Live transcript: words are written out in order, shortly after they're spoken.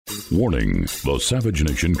Warning, the Savage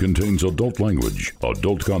Nation contains adult language,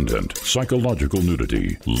 adult content, psychological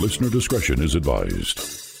nudity. Listener discretion is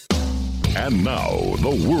advised. And now,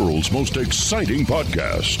 the world's most exciting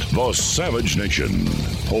podcast, The Savage Nation,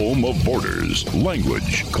 home of borders,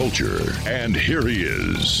 language, culture. And here he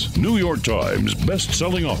is, New York Times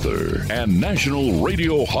best-selling author and National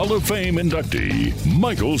Radio Hall of Fame inductee,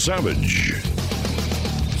 Michael Savage.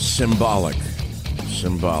 Symbolic,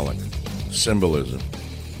 symbolism,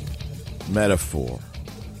 metaphors,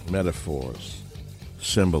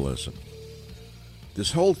 symbolism.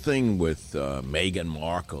 This whole thing with Meghan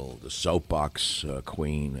Markle, the soapbox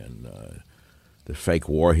queen, and the fake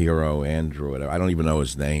war hero, Andrew, I don't even know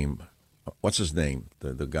his name. What's his name?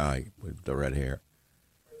 The guy with the red hair.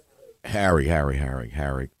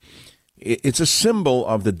 Harry. It's a symbol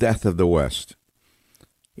of the death of the West.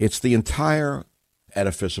 It's the entire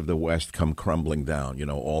edifice of the West come crumbling down,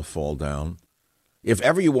 all fall down. If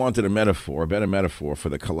ever you wanted a better metaphor for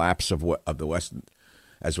the collapse of the West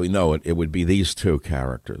as we know it, it would be these two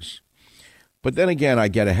characters. But then again, I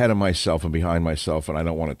get ahead of myself and behind myself, and I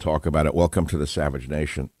don't want to talk about it. Welcome to the Savage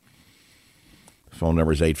Nation. Phone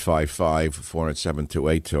number is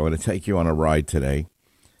 855-407-2822. I'm going to take you on a ride today,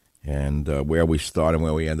 and where we start and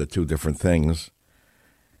where we end are two different things.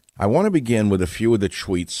 I want to begin with a few of the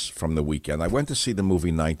tweets from the weekend. I went to see the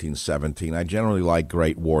movie 1917. I generally like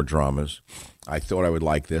great war dramas. I thought I would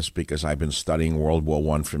like this because I've been studying World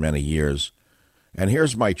War I for many years. And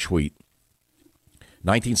here's my tweet.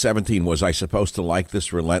 1917, was I supposed to like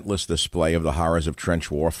this relentless display of the horrors of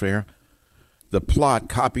trench warfare? The plot,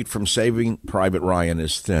 copied from Saving Private Ryan,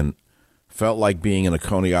 is thin. Felt like being in a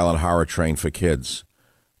Coney Island horror train for kids.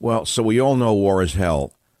 Well, so we all know war is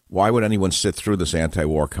hell. Why would anyone sit through this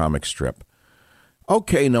anti-war comic strip?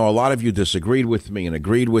 Okay, no, a lot of you disagreed with me and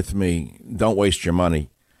agreed with me. Don't waste your money.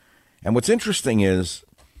 And what's interesting is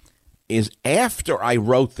after I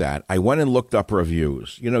wrote that, I went and looked up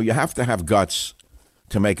reviews. You have to have guts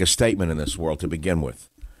to make a statement in this world to begin with.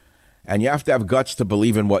 And you have to have guts to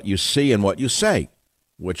believe in what you see and what you say,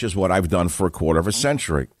 which is what I've done for a quarter of a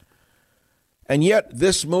century. And yet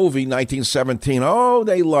this movie, 1917,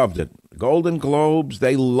 they loved it. Golden Globes,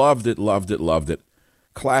 they loved it.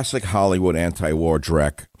 Classic Hollywood anti-war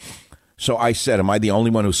dreck. So I said, am I the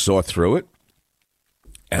only one who saw through it?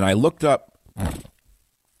 And I looked up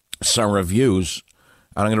some reviews,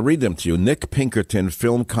 and I'm going to read them to you. Nick Pinkerton,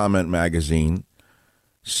 Film Comment Magazine,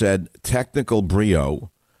 said, technical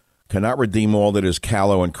brio cannot redeem all that is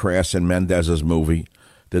callow and crass in Mendez's movie.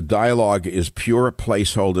 The dialogue is pure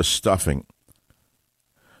placeholder stuffing.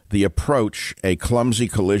 The approach, a clumsy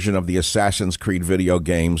collision of the Assassin's Creed video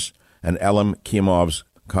games and Elim Kimov's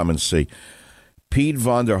Come and See. Pete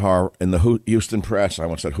Vonderhaar in the Houston Press, I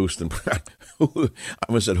almost said Houston Press, I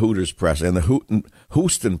almost said Hooters Press, and the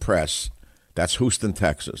Houston Press, that's Houston,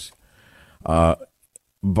 Texas.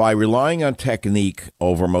 By relying on technique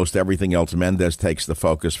over most everything else, Mendez takes the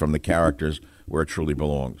focus from the characters where it truly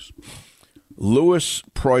belongs. Louis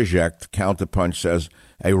Project, Counterpunch, says,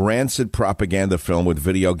 a rancid propaganda film with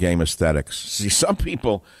video game aesthetics. See, some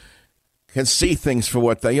people can see things for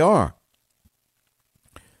what they are.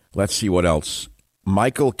 Let's see what else.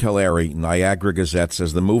 Michael Calleri, Niagara Gazette,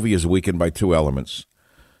 says the movie is weakened by two elements.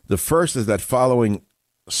 The first is that following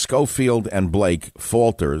Schofield and Blake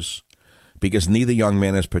falters because neither young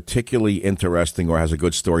man is particularly interesting or has a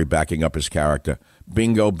good story backing up his character.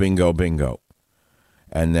 Bingo, bingo, bingo.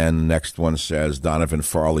 And then the next one says, Donovan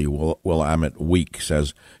Farley, Willamette Week,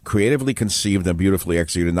 says, creatively conceived and beautifully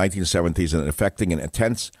executed 1970s and affecting an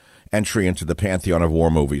intense entry into the pantheon of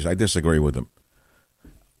war movies. I disagree with him.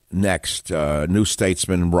 Next, New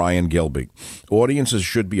Statesman, Brian Gilby. Audiences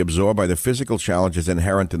should be absorbed by the physical challenges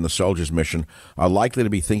inherent in the soldier's mission, are likely to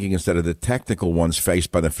be thinking instead of the technical ones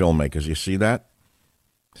faced by the filmmakers. You see that?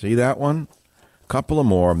 See that one? Couple of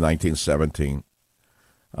more of 1917.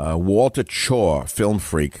 Walter Chaw, film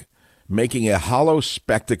freak, making a hollow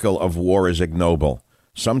spectacle of war is ignoble.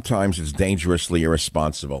 Sometimes it's dangerously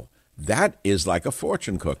irresponsible. That is like a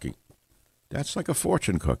fortune cookie. That's like a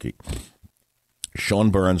fortune cookie. Sean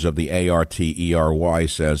Burns of the ARTERY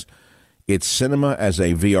says, it's cinema as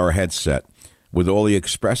a VR headset, with all the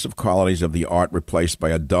expressive qualities of the art replaced by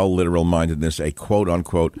a dull literal-mindedness, a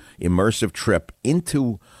quote-unquote immersive trip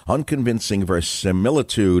into unconvincing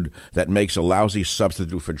verisimilitude that makes a lousy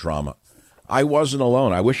substitute for drama. I wasn't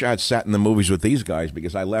alone. I wish I had sat in the movies with these guys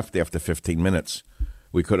because I left after 15 minutes.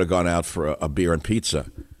 We could have gone out for a beer and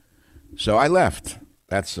pizza. So I left.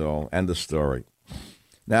 That's all. End of story.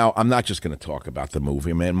 Now, I'm not just going to talk about the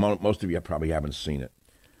movie. Man, most of you probably haven't seen it.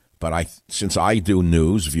 But since I do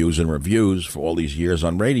news, views, and reviews for all these years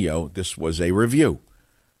on radio, this was a review.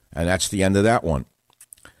 And that's the end of that one.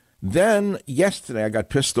 Then yesterday I got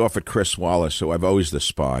pissed off at Chris Wallace, who I've always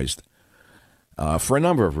despised, for a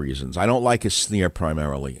number of reasons. I don't like his sneer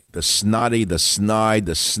primarily. The snotty, the snide,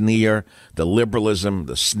 the sneer, the liberalism,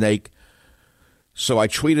 the snake. So I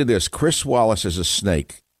tweeted this: Chris Wallace is a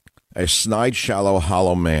snake, a snide, shallow,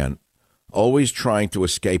 hollow man, always trying to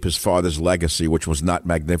escape his father's legacy, which was not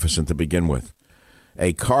magnificent to begin with.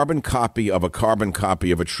 A carbon copy of a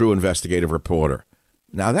true investigative reporter.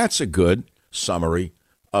 Now that's a good summary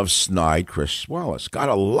of snide Chris Wallace. Got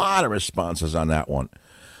a lot of responses on that one.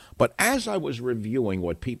 But as I was reviewing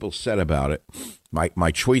what people said about it,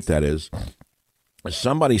 my tweet that is,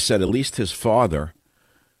 somebody said at least his father,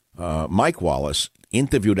 Mike Wallace,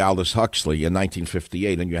 interviewed Aldous Huxley in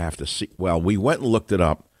 1958, and you have to see. Well, we went and looked it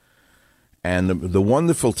up, and the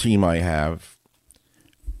wonderful team I have,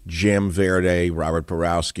 Jim Verde, Robert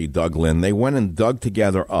Borowski, Doug Lynn, they went and dug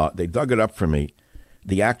it up for me,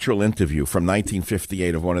 the actual interview from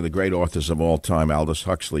 1958 of one of the great authors of all time, Aldous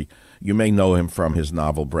Huxley. You may know him from his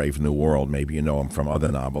novel Brave New World. Maybe you know him from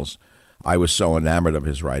other novels. I was so enamored of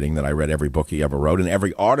his writing that I read every book he ever wrote and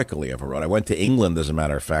every article he ever wrote. I went to England, as a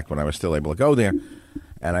matter of fact, when I was still able to go there,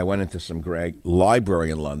 and I went into some great library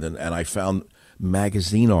in London, and I found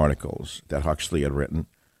magazine articles that Huxley had written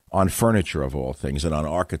on furniture, of all things, and on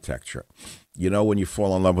architecture. You know, when you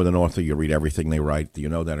fall in love with an author, you read everything they write. Do you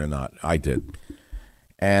know that or not? I did.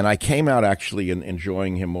 And I came out actually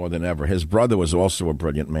enjoying him more than ever. His brother was also a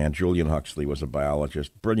brilliant man. Julian Huxley was a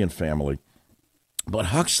biologist, brilliant family. But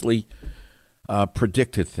Huxley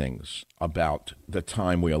predicted things about the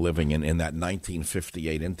time we are living in that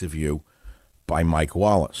 1958 interview by Mike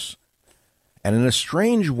Wallace. And in a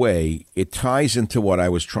strange way, it ties into what I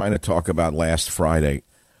was trying to talk about last Friday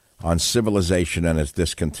on civilization and its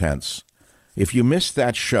discontents. If you missed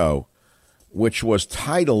that show, which was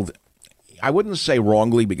titled, I wouldn't say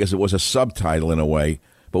wrongly because it was a subtitle in a way,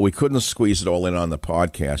 but we couldn't squeeze it all in on the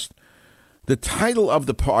podcast. The title of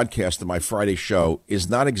the podcast of my Friday show is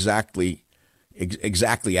not exactly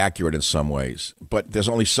accurate in some ways, but there's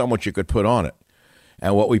only so much you could put on it.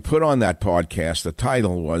 And what we put on that podcast, the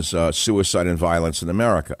title was Suicide and Violence in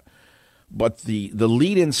America. But the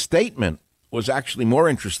lead-in statement was actually more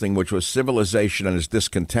interesting, which was Civilization and Its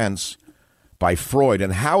Discontents by Freud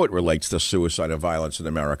and how it relates to suicide and violence in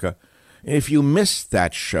America. If you missed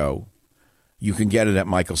that show, you can get it at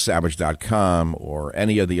michaelsavage.com or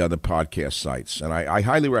any of the other podcast sites. And I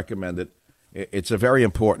highly recommend it. It's a very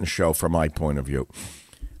important show from my point of view.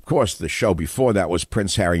 Of course, the show before that was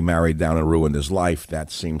Prince Harry Married Down and Ruined His Life.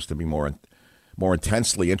 That seems to be more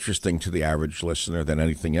intensely interesting to the average listener than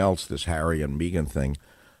anything else. This Harry and Meghan thing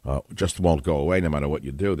just won't go away no matter what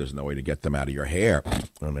you do. There's no way to get them out of your hair.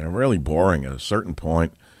 I mean, they're really boring at a certain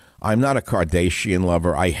point. I'm not a Kardashian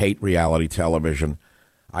lover. I hate reality television.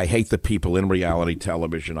 I hate the people in reality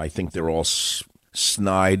television. I think they're all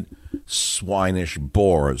snide, swinish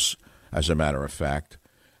bores, as a matter of fact.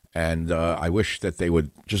 And I wish that they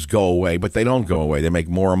would just go away, but they don't go away. They make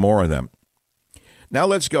more and more of them. Now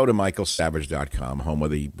let's go to michaelsavage.com, home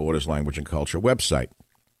of the Borders, Language, and Culture website.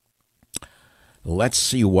 Let's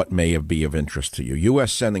see what may be of interest to you.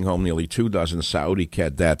 U.S. sending home nearly 24 Saudi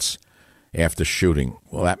cadets after shooting.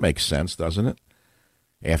 Well, that makes sense, doesn't it?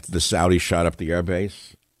 After the Saudis shot up the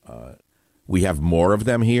airbase, we have more of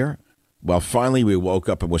them here. Well, finally, we woke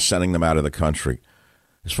up and we're sending them out of the country.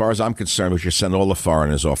 As far as I'm concerned, we should send all the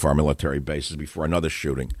foreigners off our military bases before another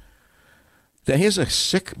shooting. Then here's a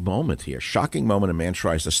sick moment here. Shocking moment. A man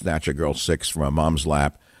tries to snatch a girl 6 from her mom's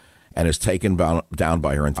lap and is taken down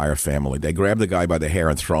by her entire family. They grab the guy by the hair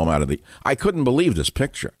and throw him out of the... I couldn't believe this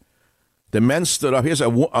picture. The men stood up. Here's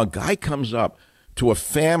a guy comes up to a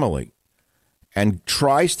family and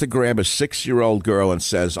tries to grab a 6-year-old girl and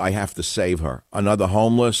says, I have to save her. Another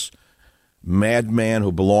homeless madman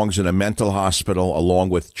who belongs in a mental hospital along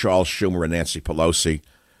with Charles Schumer and Nancy Pelosi.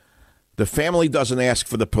 The family doesn't ask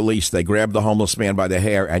for the police. They grab the homeless man by the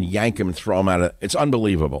hair and yank him and throw him out of... It's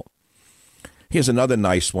unbelievable. Here's another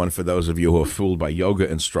nice one for those of you who are fooled by yoga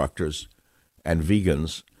instructors and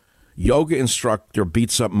vegans. Yoga instructor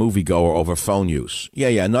beats up moviegoer over phone use. Yeah,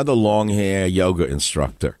 another long hair yoga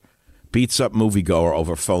instructor beats up moviegoer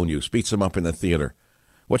over phone use, beats him up in the theater.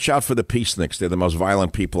 Watch out for the peaceniks. They're the most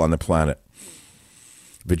violent people on the planet.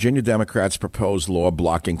 Virginia Democrats propose law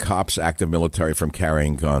blocking cops, active military from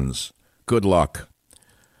carrying guns. Good luck.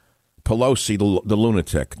 Pelosi, the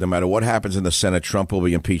lunatic. No matter what happens in the Senate, Trump will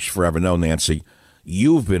be impeached forever. No, Nancy,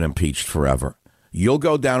 you've been impeached forever. You'll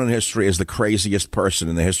go down in history as the craziest person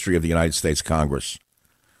in the history of the United States Congress.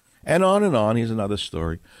 And on and on. Here's another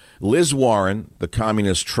story. Liz Warren, the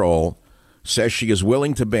communist troll, says she is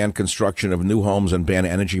willing to ban construction of new homes and ban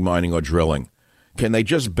energy mining or drilling. Can they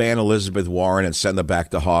just ban Elizabeth Warren and send her back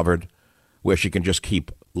to Harvard, where she can just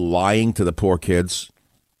keep lying to the poor kids?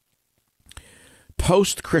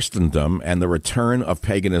 Post-Christendom and the Return of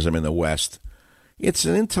Paganism in the West. It's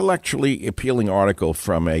an intellectually appealing article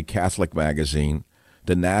from a Catholic magazine,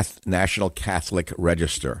 the National Catholic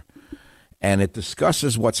Register. And it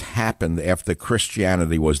discusses what's happened after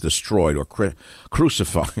Christianity was destroyed or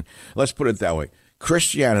crucified. Let's put it that way.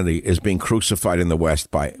 Christianity is being crucified in the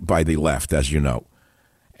West by the left, as you know.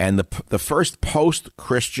 And the first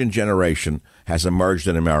post-Christian generation has emerged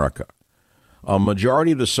in America. A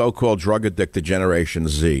majority of the so-called drug-addicted Generation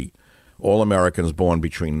Z, all Americans born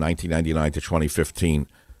between 1999 to 2015,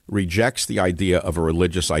 rejects the idea of a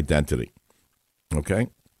religious identity. Okay?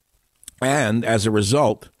 And as a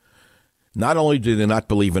result, not only do they not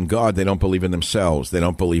believe in God, they don't believe in themselves. They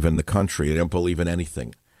don't believe in the country. They don't believe in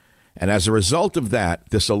anything. And as a result of that,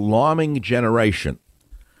 this alarming generation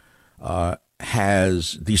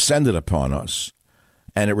has descended upon us.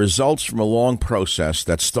 And it results from a long process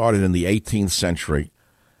that started in the 18th century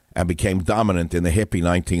and became dominant in the hippie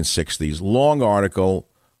 1960s. Long article,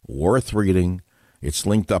 worth reading. It's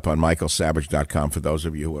linked up on michaelsavage.com for those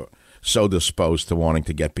of you who are so disposed to wanting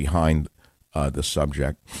to get behind the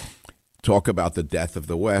subject. Talk about the death of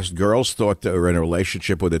the West. Girls thought they were in a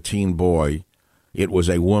relationship with a teen boy. It was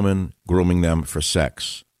a woman grooming them for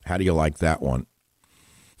sex. How do you like that one?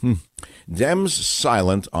 Dems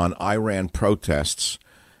silent on Iran protests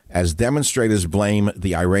as demonstrators blame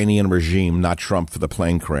the Iranian regime, not Trump, for the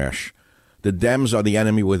plane crash. The Dems are the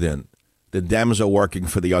enemy within. The Dems are working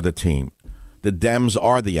for the other team. The Dems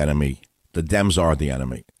are the enemy. The Dems are the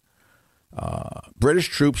enemy. British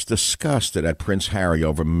troops disgusted at Prince Harry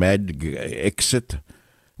over Med-Ixit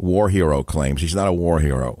war hero claims. He's not a war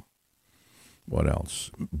hero. What else?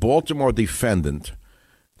 Baltimore defendant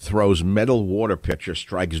throws metal water pitcher,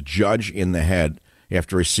 strikes judge in the head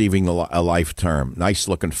after receiving a life term.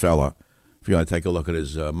 Nice-looking fella. If you want to take a look at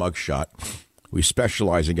his mugshot. We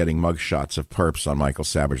specialize in getting mugshots of perps on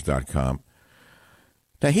michaelsavage.com.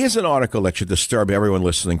 Now, here's an article that should disturb everyone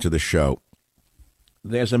listening to the show.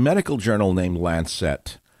 There's a medical journal named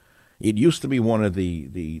Lancet. It used to be one of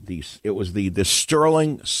it was the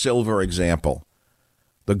sterling silver example,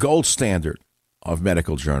 the gold standard of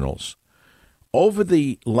medical journals. Over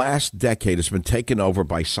the last decade, it's been taken over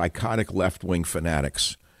by psychotic left-wing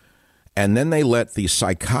fanatics. And then they let the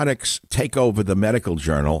psychotics take over the medical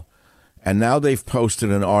journal, and now they've posted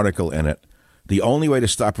an article in it. The only way to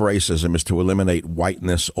stop racism is to eliminate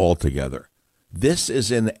whiteness altogether. This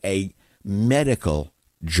is in a medical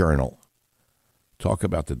journal. Talk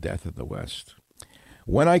about the death of the West.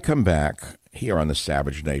 When I come back here on the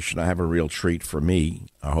Savage Nation, I have a real treat for me.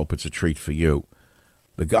 I hope it's a treat for you.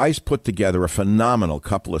 The guys put together a phenomenal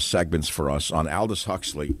couple of segments for us on Aldous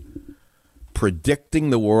Huxley,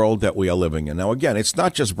 predicting the world that we are living in. Now, again, it's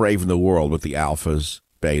not just Brave New World with the alphas,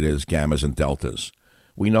 betas, gammas, and deltas.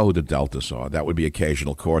 We know who the deltas are. That would be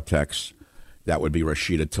Occasional Cortex. That would be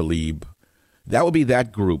Rashida Tlaib. That would be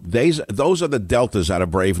that group. Those are the deltas out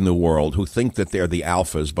of Brave New World who think that they're the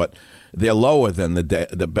alphas, but they're lower than the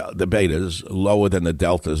betas, lower than the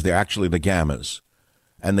deltas. They're actually the gammas.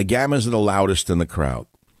 And the gammas are the loudest in the crowd.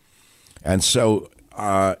 And so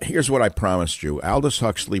here's what I promised you. Aldous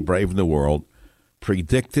Huxley, Brave New World,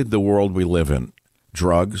 predicted the world we live in.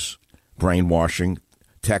 Drugs, brainwashing,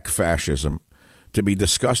 tech fascism. To be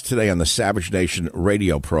discussed today on the Savage Nation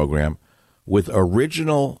radio program with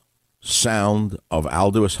original sound of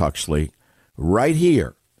Aldous Huxley right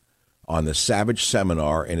here on the Savage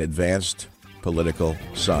Seminar in Advanced Political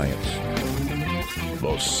Science.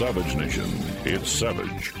 The Savage Nation. It's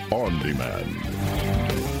Savage on demand.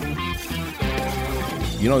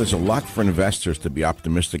 You know, there's a lot for investors to be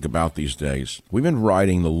optimistic about these days. We've been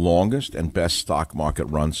riding the longest and best stock market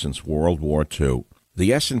run since World War II.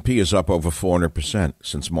 The S&P is up over 400%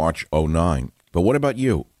 since March '09. But what about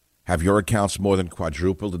you? Have your accounts more than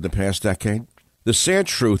quadrupled in the past decade? The sad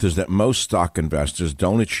truth is that most stock investors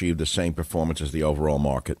don't achieve the same performance as the overall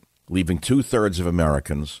market, leaving two-thirds of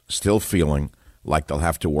Americans still feeling like they'll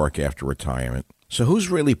have to work after retirement. So who's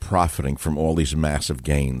really profiting from all these massive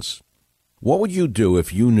gains? What would you do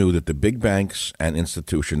if you knew that the big banks and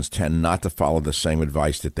institutions tend not to follow the same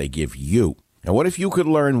advice that they give you? And what if you could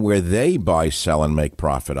learn where they buy, sell, and make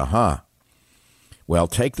profit? Well,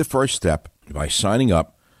 take the first step by signing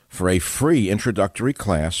up for a free introductory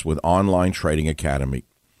class with Online Trading Academy.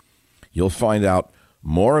 You'll find out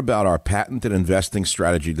more about our patented investing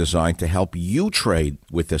strategy designed to help you trade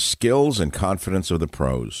with the skills and confidence of the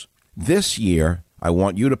pros. This year, I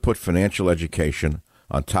want you to put financial education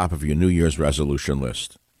on top of your New Year's resolution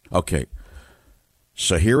list. Okay,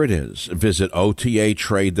 so here it is. Visit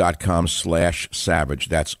otatrade.com/savage.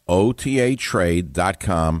 That's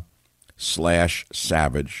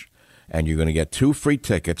otatrade.com/savage. And you're going to get 2 free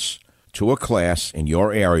tickets to a class in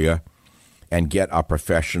your area and get a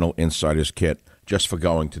professional insider's kit just for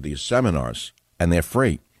going to these seminars. And they're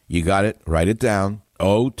free. You got it? Write it down.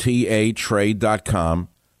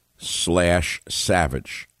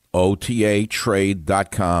 otatrade.com/savage.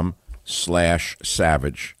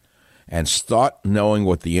 otatrade.com/savage. And start knowing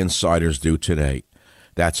what the insiders do today.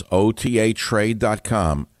 That's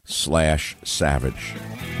otatrade.com/savage.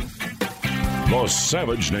 The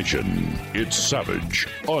Savage Nation. It's savage,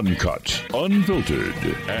 uncut, unfiltered,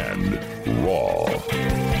 and raw.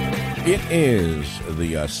 It is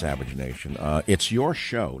the Savage Nation. It's your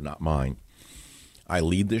show, not mine. I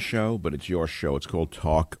lead the show, but it's your show. It's called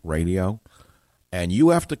Talk Radio. And you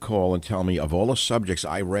have to call and tell me, of all the subjects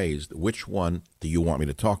I raised, which one do you want me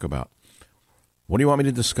to talk about? What do you want me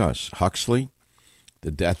to discuss? Huxley?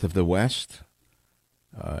 The death of the West?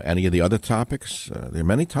 Any of the other topics? There are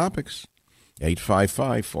many topics.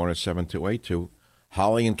 855-407-282.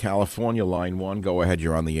 Holly in California, line 1. Go ahead,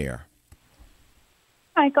 you're on the air.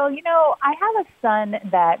 Michael, I have a son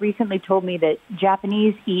that recently told me that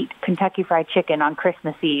Japanese eat Kentucky Fried Chicken on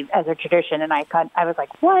Christmas Eve as a tradition, and I was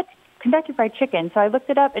like, what? Kentucky Fried Chicken? So I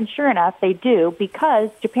looked it up, and sure enough, they do,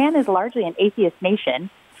 because Japan is largely an atheist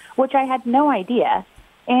nation, which I had no idea.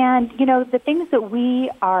 And, the things that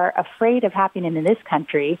we are afraid of happening in this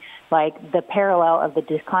country, like the parallel of the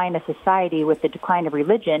decline of society with the decline of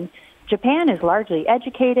religion, Japan is largely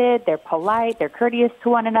educated, they're polite, they're courteous to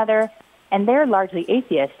one another, and they're largely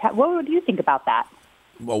atheists. What would you think about that?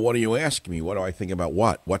 Well, what do you ask me? What do I think about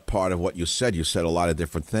what? What part of what you said? You said a lot of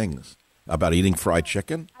different things. About eating fried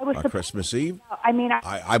chicken on Christmas Eve?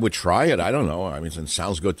 I would try it. I don't know. It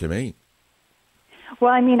sounds good to me.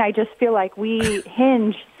 Well, I just feel like we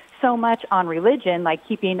hinge so much on religion, like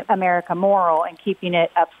keeping America moral and keeping it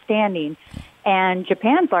upstanding. And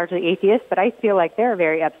Japan's largely atheist, but I feel like they're a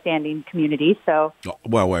very upstanding community. So,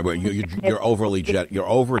 well, wait. You're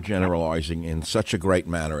overgeneralizing in such a great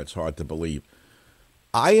manner. It's hard to believe.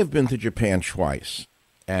 I have been to Japan twice,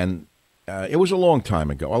 and it was a long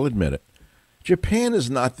time ago. I'll admit it. Japan is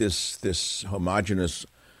not this homogenous,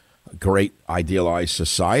 great idealized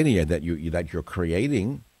society that you're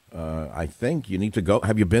creating. I think you need to go.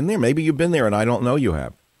 Have you been there? Maybe you've been there, and I don't know you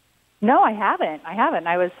have. No, I haven't.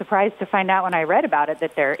 I was surprised to find out when I read about it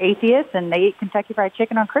that they're atheists and they eat Kentucky Fried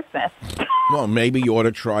Chicken on Christmas. Well, maybe you ought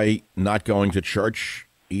to try not going to church,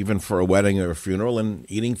 even for a wedding or a funeral, and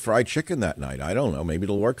eating fried chicken that night. I don't know. Maybe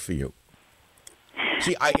it'll work for you.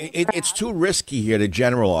 See, it's too risky here to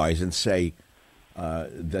generalize and say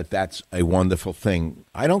that's a wonderful thing.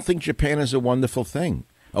 I don't think Japan is a wonderful thing,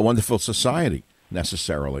 a wonderful society,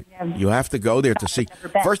 necessarily. Yeah. You have to go there to see.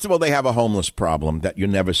 First of all, they have a homeless problem that you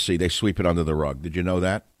never see. They sweep it under the rug. Did you know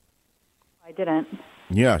that? I didn't.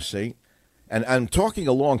 Yeah, see? And I'm talking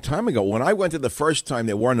a long time ago. When I went to the first time,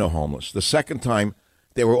 there were no homeless. The second time,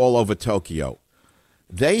 they were all over Tokyo.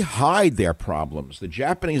 They hide their problems. The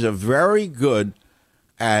Japanese are very good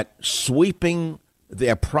at sweeping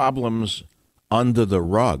their problems under the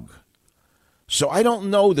rug. So I don't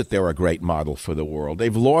know that they're a great model for the world.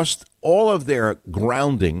 They've lost all of their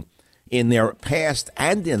grounding in their past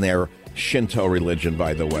and in their Shinto religion,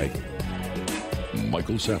 by the way.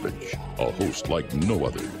 Michael Savage, a host like no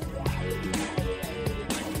other.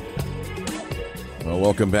 Well,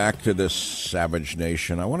 welcome back to this Savage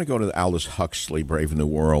Nation. I want to go to Aldous Huxley, Brave New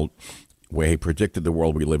World, where he predicted the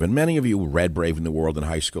world we live in. Many of you read Brave New World in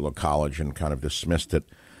high school or college and kind of dismissed it.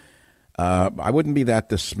 I wouldn't be that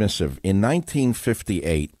dismissive. In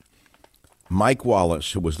 1958, Mike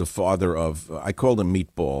Wallace, who was the father of, I called him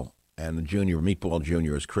Meatball, and the Meatball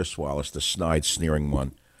Jr. is Chris Wallace, the snide, sneering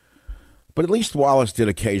one. But at least Wallace did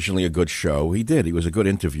occasionally a good show. He did. He was a good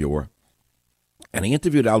interviewer. And he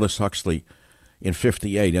interviewed Aldous Huxley in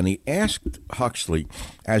 58, and he asked Huxley,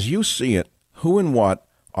 as you see it, who and what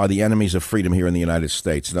are the enemies of freedom here in the United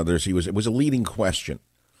States? In other words, it was a leading question.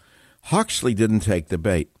 Huxley didn't take the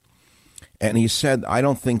bait. And he said, I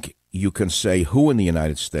don't think you can say who in the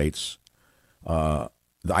United States. I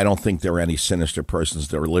don't think there are any sinister persons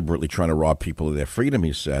that are deliberately trying to rob people of their freedom,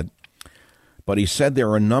 he said. But he said there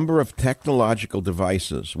are a number of technological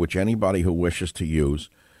devices which anybody who wishes to use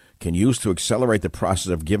can use to accelerate the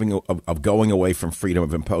process of going away from freedom,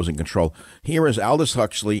 of imposing control. Here is Aldous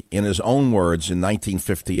Huxley in his own words in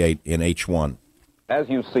 1958 in H1. As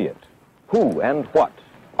you see it, who and what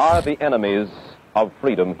are the enemies of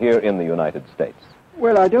freedom here in the United States?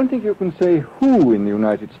 Well, I don't think you can say who in the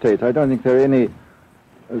United States. I don't think there are any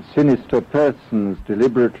sinister persons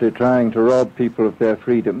deliberately trying to rob people of their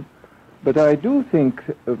freedom. But I do think,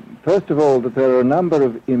 first of all, that there are a number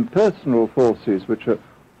of impersonal forces which are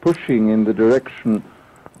pushing in the direction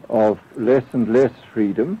of less and less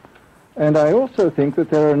freedom. And I also think that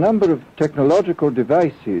there are a number of technological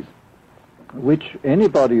devices which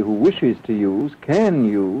anybody who wishes to use can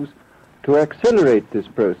use to accelerate this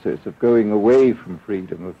process of going away from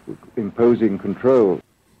freedom, of imposing control.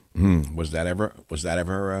 Was that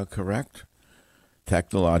ever correct?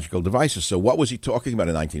 Technological devices. So what was he talking about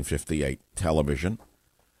in 1958? Television,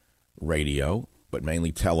 radio, but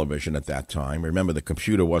mainly television at that time. Remember, the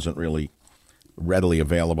computer wasn't really readily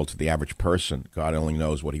available to the average person. God only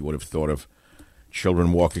knows what he would have thought of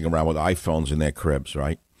children walking around with iPhones in their cribs,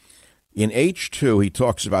 right? In H2, he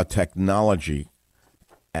talks about technology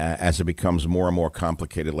as it becomes more and more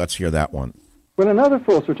complicated. Let's hear that one. Well, another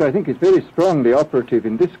force which I think is very strongly operative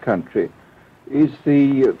in this country is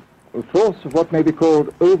the force of what may be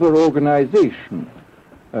called over-organization.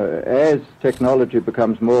 As technology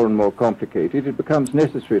becomes more and more complicated, it becomes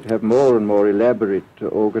necessary to have more and more elaborate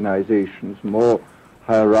organizations, more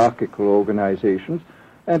hierarchical organizations.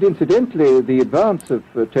 And incidentally, the advance of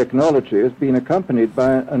technology has been accompanied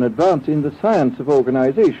by an advance in the science of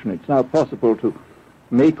organization. It's now possible to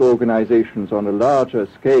make organizations on a larger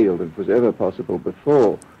scale than was ever possible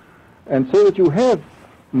before. And so that you have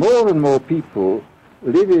more and more people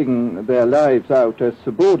living their lives out as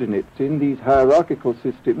subordinates in these hierarchical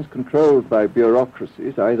systems controlled by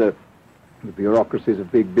bureaucracies, either the bureaucracies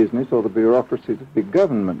of big business or the bureaucracies of big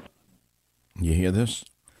government. You hear this?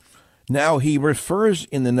 Now, he refers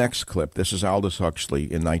in the next clip, this is Aldous Huxley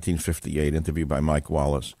in 1958, interviewed by Mike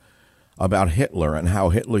Wallace, about Hitler and how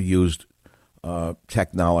Hitler used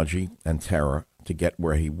technology and terror to get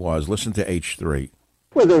where he was. Listen to H3.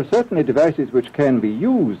 Well, there are certainly devices which can be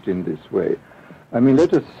used in this way. I mean,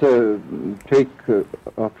 let us take,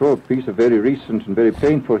 after all, a piece of very recent and very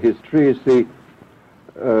painful history is the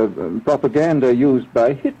propaganda used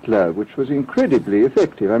by Hitler, which was incredibly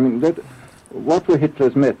effective. I mean, what were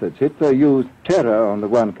Hitler's methods? Hitler used terror on the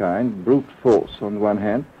one kind, brute force on the one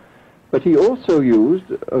hand, but he also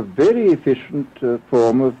used a very efficient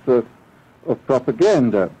form of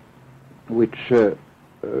propaganda, which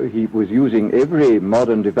he was using every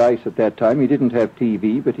modern device at that time. He didn't have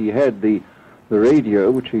TV, but he had the radio,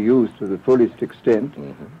 which he used to the fullest extent,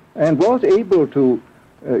 and was able to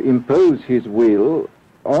impose his will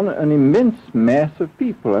on an immense mass of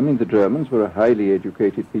people. I mean, the Germans were a highly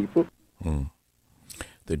educated people.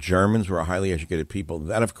 The Germans were a highly educated people.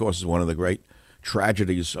 That, of course, is one of the great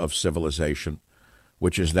tragedies of civilization,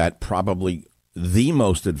 which is that probably the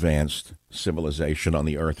most advanced civilization on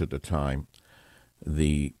the earth at the time,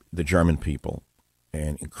 the German people,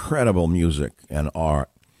 and incredible music and art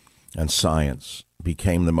and science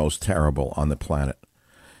became the most terrible on the planet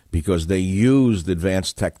because they used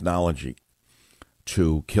advanced technology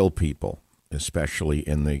to kill people, especially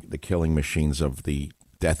in the killing machines of the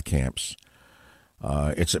death camps.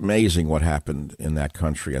 It's amazing what happened in that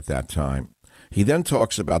country at that time. He then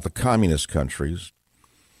talks about the communist countries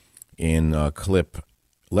in clip.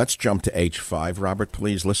 Let's jump to H5. Robert,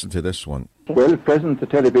 please listen to this one. Well, at present, the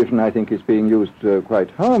television, I think, is being used quite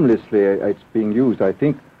harmlessly. It's being used, I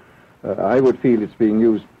think, I would feel it's being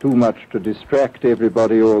used too much to distract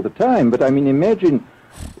everybody all the time. But, I mean, imagine,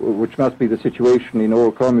 which must be the situation in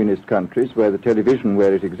all communist countries, where the television,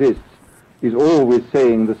 where it exists, is always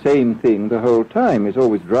saying the same thing the whole time, is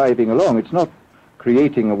always driving along. It's not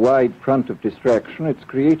creating a wide front of distraction. It's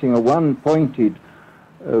creating a one-pointed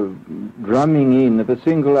drumming in of a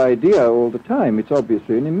single idea all the time. It's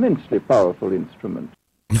obviously an immensely powerful instrument.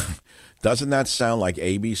 Doesn't that sound like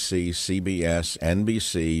ABC, CBS,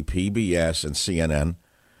 NBC, PBS, and CNN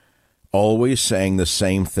always saying the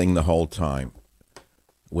same thing the whole time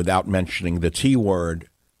without mentioning the T word?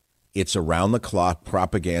 It's around-the-clock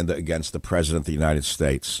propaganda against the President of the United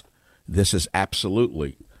States. This is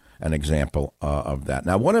absolutely an example of that.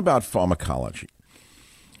 Now, what about pharmacology?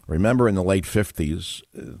 Remember, in the late 50s,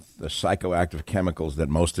 the psychoactive chemicals that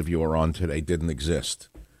most of you are on today didn't exist.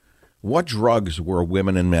 What drugs were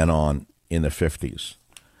women and men on in the 50s?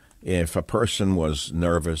 If a person was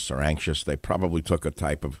nervous or anxious, they probably took a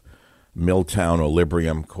type of Miltown or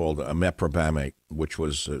Librium called a meprobamate, which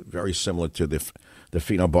was very similar to the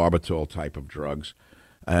phenobarbital type of drugs.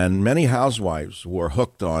 And many housewives were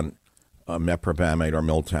hooked on meprobamate or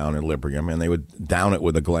Miltown and Librium, and they would down it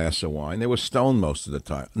with a glass of wine. They were stoned most of the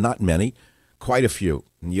time. Not many, quite a few.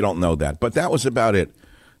 And you don't know that. But that was about it.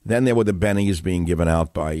 Then there were the bennies being given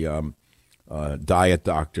out by diet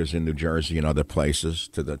doctors in New Jersey and other places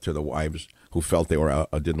to the wives who felt they were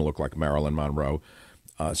didn't look like Marilyn Monroe.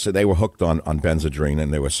 So they were hooked on Benzedrine,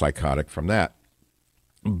 and they were psychotic from that.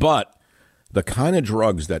 But the kind of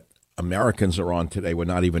drugs that Americans are on today were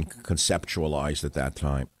not even conceptualized at that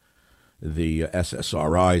time. The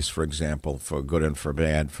SSRIs, for example, for good and for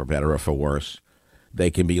bad, for better or for worse,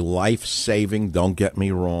 they can be life-saving, don't get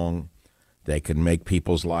me wrong. They can make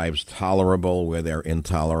people's lives tolerable where they're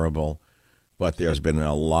intolerable. But there's been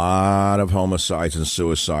a lot of homicides and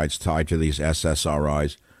suicides tied to these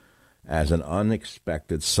SSRIs as an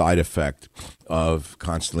unexpected side effect of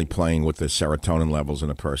constantly playing with the serotonin levels in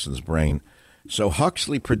a person's brain. So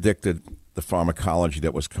Huxley predicted the pharmacology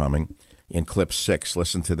that was coming in clip 6.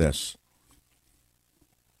 Listen to this.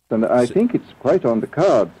 And I think it's quite on the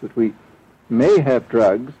cards that we may have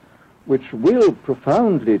drugs which will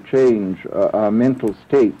profoundly change our mental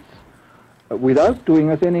states without doing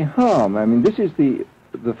us any harm. I mean, this is the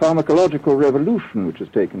pharmacological revolution which has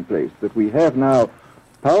taken place, that we have now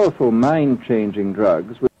powerful mind-changing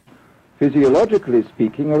drugs which, physiologically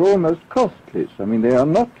speaking, are almost costless. I mean, they are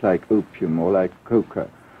not like opium or like cocaine,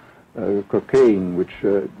 which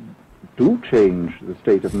do change the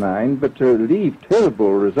state of mind, but leave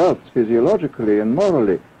terrible results physiologically and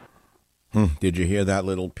morally. Did you hear that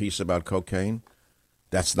little piece about cocaine?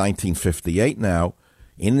 That's 1958 now,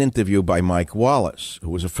 in an interview by Mike Wallace,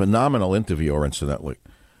 who was a phenomenal interviewer, incidentally.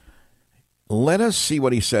 Let us see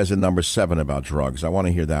what he says in number 7 about drugs. I want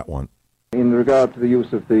to hear that one. In regard to the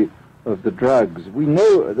use of the drugs, we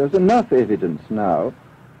know there's enough evidence now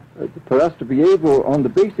for us to be able, on the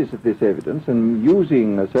basis of this evidence and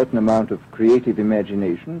using a certain amount of creative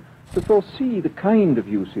imagination, to foresee the kind of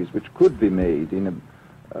uses which could be made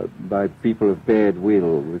by people of bad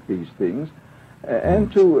will with these things,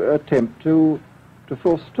 and to attempt to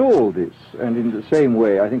forestall this. And in the same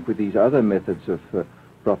way, I think with these other methods of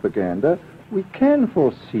propaganda, we can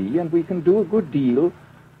foresee and we can do a good deal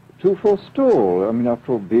to forestall. I mean,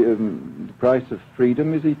 after all, the price of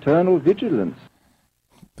freedom is eternal vigilance.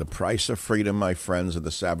 The price of freedom, my friends of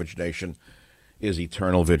the Savage Nation, is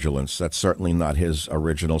eternal vigilance. That's certainly not his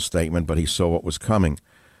original statement, but he saw what was coming.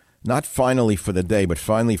 Not finally for the day, but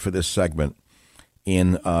finally for this segment.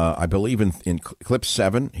 In, I believe in clip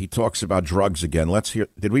 7, he talks about drugs again. Let's hear.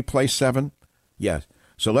 Did we play 7? Yes.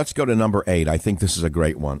 So let's go to number 8. I think this is a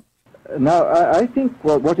great one. Now, I think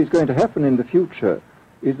what is going to happen in the future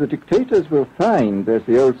is the dictators will find, as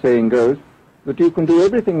the old saying goes, that you can do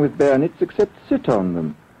everything with bayonets except sit on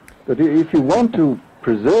them. That if you want to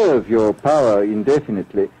preserve your power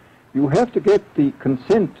indefinitely, you have to get the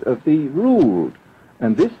consent of the ruled.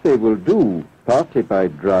 And this they will do partly by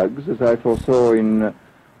drugs, as I foresaw in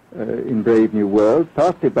Brave New World,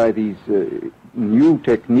 partly by these new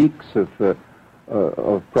techniques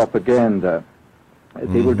of propaganda.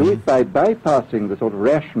 They will do it by bypassing the sort of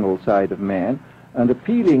rational side of man and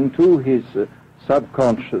appealing to his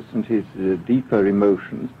subconscious and his deeper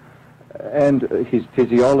emotions and his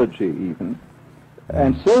physiology even,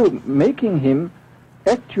 and so making him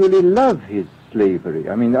actually love his slavery.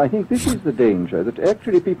 I mean, I think this is the danger, that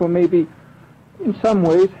actually people may be in some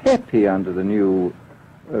ways happy under the new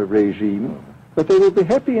regime, but they will be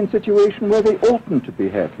happy in a situation where they oughtn't to be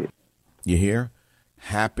happy. You hear?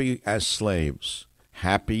 Happy as slaves.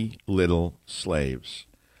 Happy little slaves.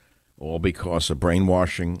 All because of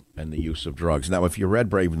brainwashing and the use of drugs. Now, if you read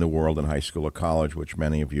Brave New World in high school or college, which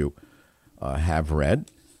many of you have read,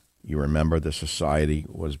 you remember the society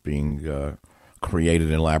was being created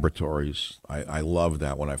in laboratories. I loved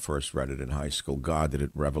that when I first read it in high school. God, did it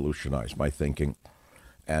revolutionize my thinking.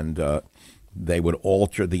 And they would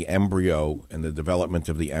alter the embryo and the development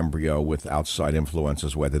of the embryo with outside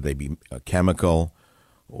influences, whether they be chemical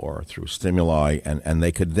or through stimuli, and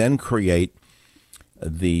they could then create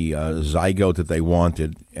the zygote that they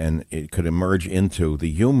wanted, and it could emerge into the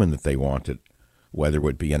human that they wanted, whether it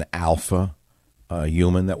would be an alpha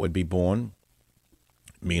human that would be born,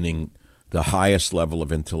 meaning the highest level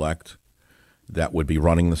of intellect that would be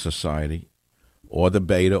running the society, or the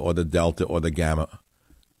beta or the delta or the gamma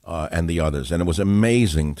and the others. And it was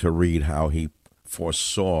amazing to read how he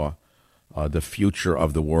foresaw the future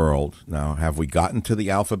of the world. Now, have we gotten to the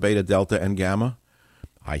alpha, beta, delta, and gamma?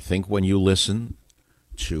 I think when you listen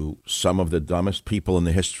to some of the dumbest people in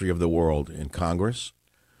the history of the world in Congress,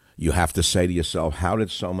 you have to say to yourself, how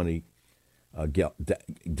did so many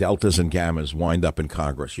deltas and gammas wind up in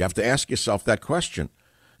Congress? You have to ask yourself that question.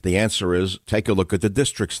 The answer is, take a look at the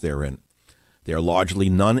districts they're in. They're largely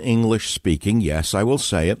non-English speaking, yes, I will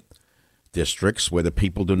say it, districts where the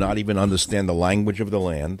people do not even understand the language of the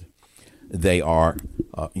land. They are,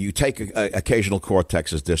 you take occasional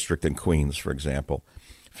Cortex's district in Queens, for example,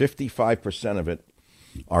 55% of it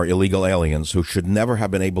are illegal aliens who should never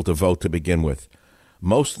have been able to vote to begin with.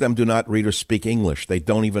 Most of them do not read or speak English. They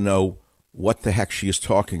don't even know what the heck she is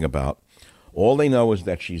talking about. All they know is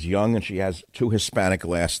that she's young and she has 2 Hispanic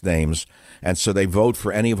last names, and so they vote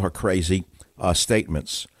for any of her crazy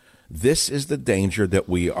statements. This is the danger that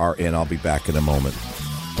we are in. I'll be back in a moment.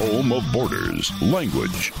 Home of borders,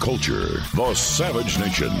 language, culture, the Savage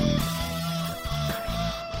Nation.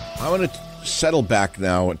 I want to settle back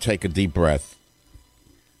now and take a deep breath.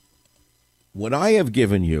 What I have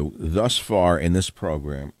given you thus far in this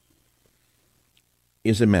program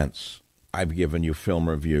is immense. I've given you film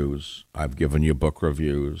reviews. I've given you book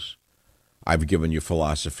reviews. I've given you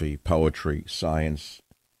philosophy, poetry, science.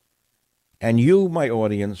 And you, my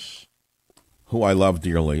audience, who I love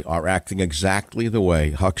dearly, are acting exactly the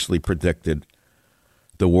way Huxley predicted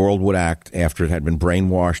the world would act after it had been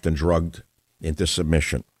brainwashed and drugged into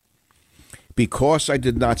submission. Because I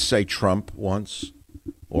did not say Trump once,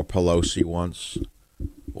 or Pelosi once,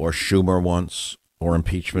 or Schumer once, or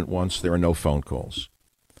impeachment once, there are no phone calls.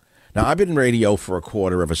 Now, I've been in radio for a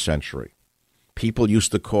quarter of a century. People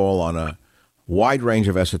used to call on a wide range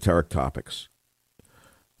of esoteric topics.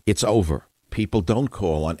 It's over. People don't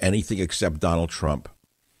call on anything except Donald Trump,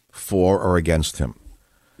 for or against him.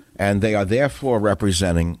 And they are therefore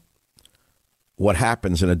representing what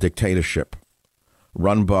happens in a dictatorship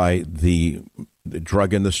run by the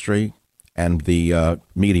drug industry and the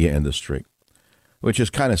media industry, which is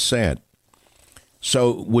kind of sad.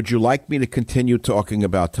 So would you like me to continue talking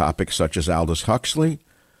about topics such as Aldous Huxley,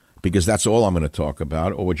 because that's all I'm going to talk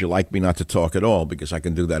about, or would you like me not to talk at all, because I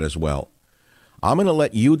can do that as well? I'm going to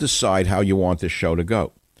let you decide how you want this show to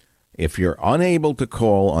go. If you're unable to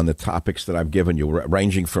call on the topics that I've given you,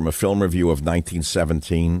 ranging from a film review of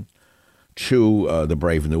 1917 to The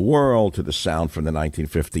Brave New World, to the sound from the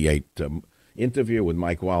 1958 interview with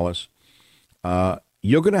Mike Wallace,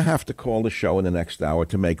 you're going to have to call the show in the next hour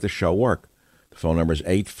to make the show work. The phone number is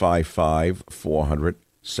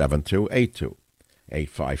 855-400-7282,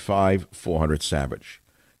 855-400-SAVAGE.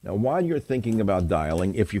 Now, while you're thinking about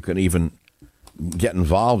dialing, if you can even get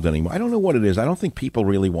involved anymore, I don't know what it is. I don't think people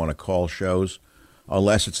really want to call shows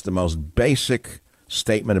unless it's the most basic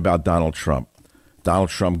statement about Donald Trump. Donald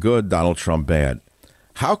Trump good, Donald Trump bad.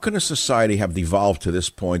 How can a society have devolved to this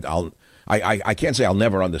point? I can't say I'll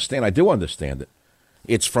never understand. I do understand it.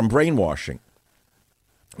 It's from brainwashing.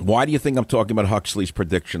 Why do you think I'm talking about Huxley's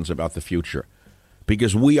predictions about the future?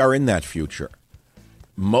 Because we are in that future.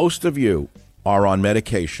 Most of you are on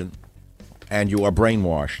medication and you are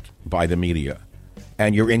brainwashed by the media.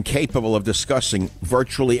 And you're incapable of discussing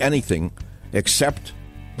virtually anything except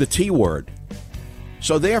the T word.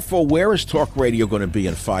 So therefore, where is talk radio going to be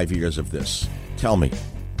in 5 years of this? Tell me.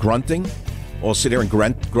 Grunting? All sit there and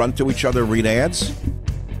grunt to each other, read ads?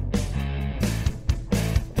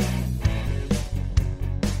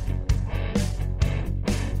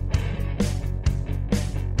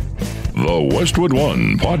 The Westwood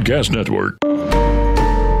One Podcast Network.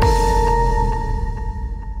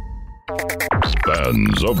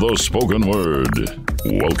 Fans of the spoken word,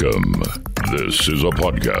 welcome. This is a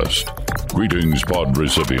podcast. Greetings, pod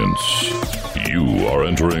recipients. You are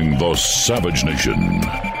entering the Savage Nation.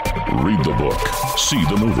 Read the book, see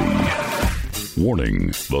the movie.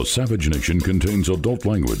 Warning, the Savage Nation contains adult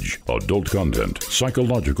language, adult content,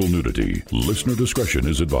 psychological nudity. Listener discretion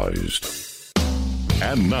is advised.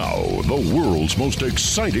 And now, the world's most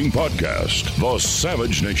exciting podcast, The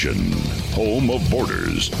Savage Nation, home of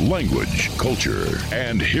borders, language, culture.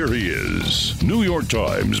 And here he is, New York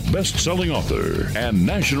Times best-selling author and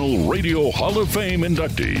National Radio Hall of Fame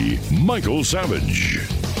inductee, Michael Savage.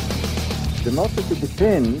 Democracy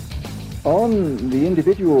depends on the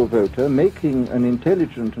individual voter making an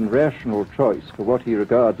intelligent and rational choice for what he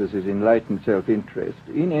regards as his enlightened self-interest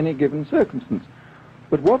in any given circumstance.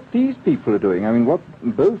 But what these people are doing, I mean, what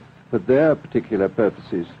both for their particular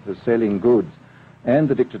purposes, for selling goods, and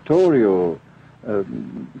the dictatorial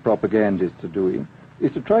propagandists are doing,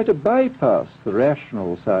 is to try to bypass the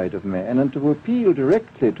rational side of man and to appeal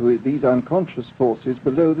directly to these unconscious forces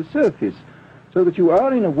below the surface, so that you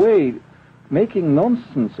are, in a way, making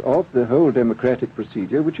nonsense of the whole democratic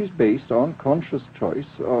procedure, which is based on conscious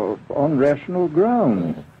choice on rational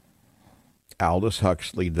grounds. Aldous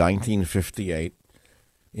Huxley, 1958.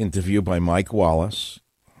 Interview by Mike Wallace,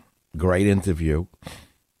 great interview,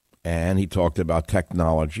 and he talked about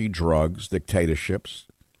technology, drugs, dictatorships,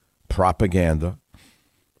 propaganda,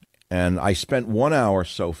 and I spent 1 hour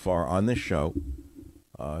so far on this show.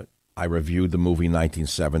 I reviewed the movie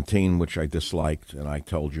 1917, which I disliked, and I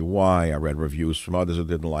told you why. I read reviews from others who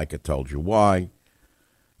didn't like it, told you why.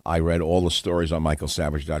 I read all the stories on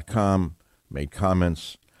michaelsavage.com, made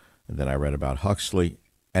comments, and then I read about Huxley.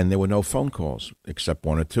 and there were no phone calls except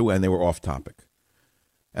one or two, and they were off topic.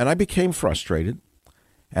 And I became frustrated,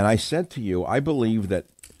 and I said to you, I believe that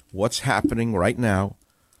what's happening right now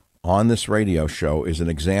on this radio show is an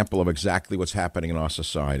example of exactly what's happening in our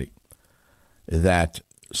society. That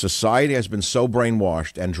society has been so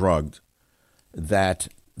brainwashed and drugged that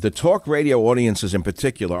the talk radio audiences in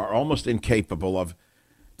particular are almost incapable of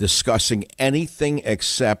discussing anything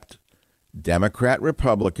except Democrat,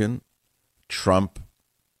 Republican, Trump,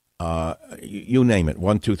 you name it,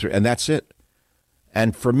 1, 2, 3, and that's it.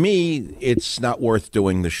 And for me, it's not worth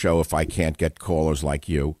doing the show if I can't get callers like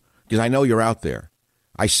you, because I know you're out there.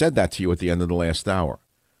 I said that to you at the end of the last hour.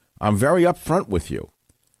 I'm very upfront with you.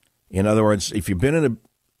 In other words, if you've been in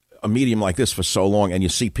a medium like this for so long and you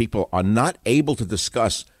see people are not able to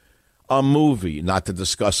discuss a movie, not to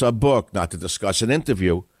discuss a book, not to discuss an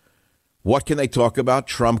interview, what can they talk about?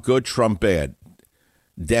 Trump good, Trump bad.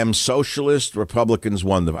 Dem socialist, Republicans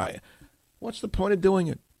won the... What's the point of doing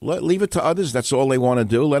it? Leave it to others. That's all they want to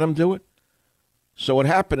do. Let them do it. So what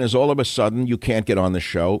happened is all of a sudden you can't get on the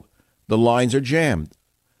show. The lines are jammed.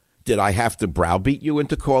 Did I have to browbeat you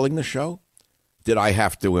into calling the show? Did I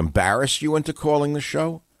have to embarrass you into calling the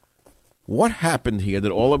show? What happened here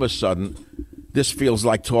that all of a sudden this feels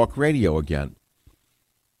like talk radio again?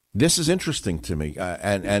 This is interesting to me,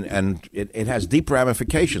 and it has deep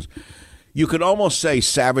ramifications. You could almost say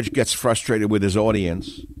Savage gets frustrated with his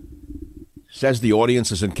audience, says the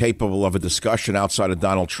audience is incapable of a discussion outside of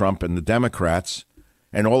Donald Trump and the Democrats,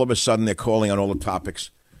 and all of a sudden they're calling on all the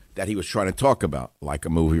topics that he was trying to talk about, like a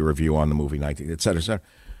movie review on the movie 19, et cetera, et cetera.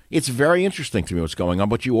 It's very interesting to me what's going on,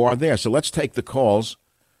 but you are there. So let's take the calls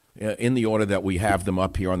in the order that we have them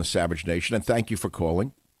up here on the Savage Nation, and thank you for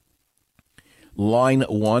calling. Line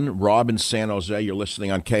 1, Rob in San Jose, you're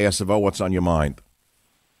listening on KSFO. What's on your mind?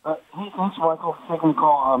 Hey, thanks, Michael, for taking the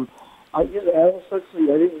call. Aldous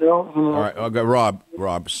Huxley, I didn't know. All right, okay,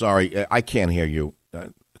 Rob, sorry, I can't hear you.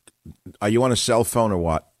 Are you on a cell phone or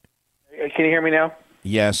what? Can you hear me now?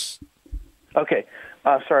 Yes. Okay,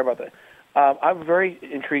 sorry about that. I'm very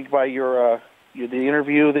intrigued by the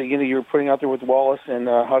interview that you're putting out there with Wallace and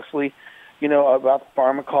Huxley, about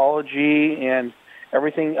pharmacology and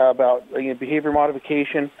everything about behavior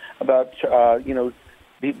modification, about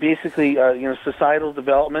basically societal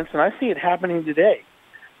developments, and I see it happening today.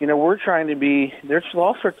 We're trying to be. There's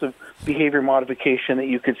all sorts of behavior modification that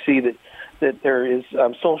you could see that there is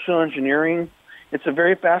social engineering. It's a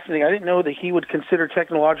very fascinating. I didn't know that he would consider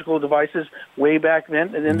technological devices way back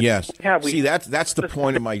then. And then yes. See, that's the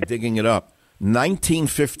point of my digging it up.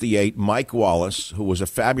 1958, Mike Wallace, who was a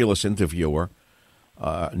fabulous interviewer,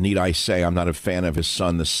 need I say, I'm not a fan of his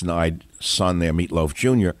son, the snide son there, Meatloaf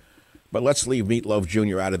Jr., but let's leave Meatloaf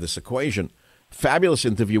Jr. out of this equation. Fabulous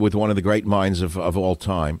interview with one of the great minds of all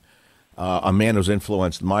time, a man who's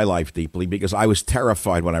influenced my life deeply because I was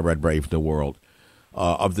terrified when I read Brave New World.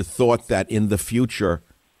 Of the thought that in the future,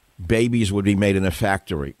 babies would be made in a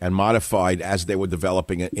factory and modified as they were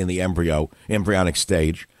developing in the embryonic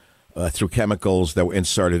stage through chemicals that were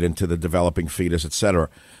inserted into the developing fetus, etc.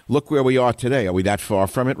 Look where we are today. Are we that far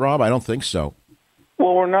from it, Rob? I don't think so.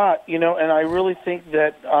 Well, we're not, and I really think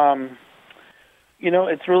that,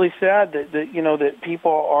 it's really sad that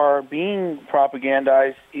people are being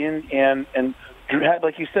propagandized and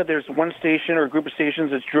like you said, there's one station or a group of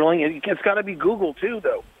stations that's drilling. It's got to be Google, too,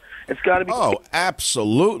 though. It's got to be. Oh,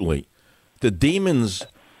 absolutely. The demons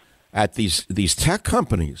at these tech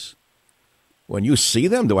companies, when you see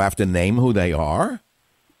them, do I have to name who they are?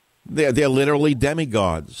 They're literally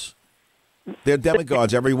demigods. They're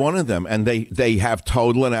demigods, every one of them, and they have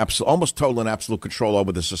almost total and absolute control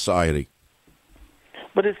over the society.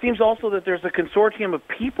 But it seems also that there's a consortium of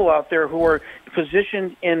people out there who are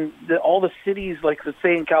positioned in all the cities, like let's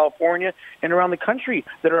say in California and around the country,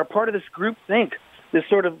 that are a part of this group think, this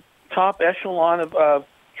sort of top echelon of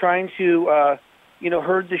trying to,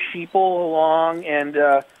 herd the sheeple along and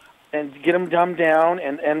get them dumbed down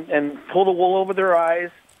and pull the wool over their eyes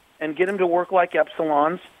and get them to work like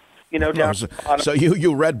epsilons. Down so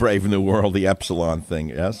you read Brave New World, the Epsilon thing,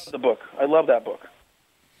 yes? The book. I love that book.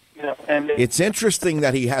 And it's interesting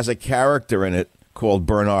that he has a character in it called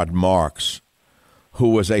Bernard Marx,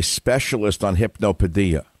 who was a specialist on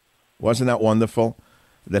hypnopedia. Wasn't that wonderful?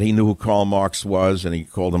 That he knew who Karl Marx was, and he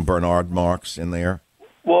called him Bernard Marx in there?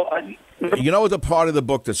 Well, the part of the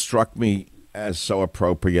book that struck me as so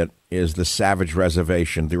appropriate is the Savage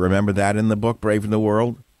Reservation. Do you remember that in the book, Brave New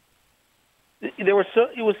World? It was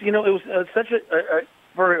such a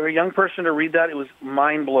for a young person to read that, it was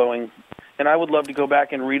mind-blowing. And I would love to go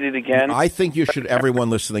back and read it again. I think everyone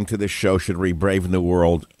listening to this show should read Brave New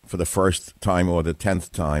World for the first time or the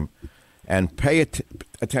 10th time and pay it.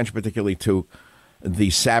 attention particularly to the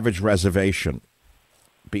savage reservation,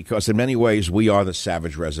 because in many ways we are the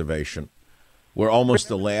savage reservation. We're almost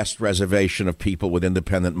the last reservation of people with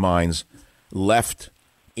independent minds left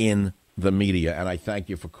in the media, and I thank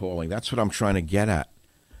you for calling. That's what I'm trying to get at.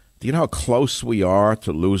 Do you know how close we are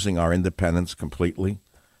to losing our independence completely,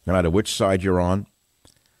 no matter which side you're on?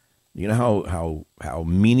 You know how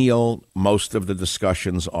menial most of the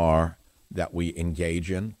discussions are that we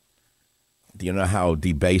engage in? Do you know how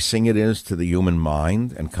debasing it is to the human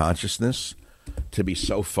mind and consciousness to be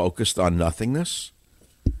so focused on nothingness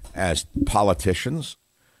as politicians?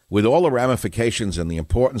 With all the ramifications and the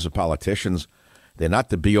importance of politicians, they're not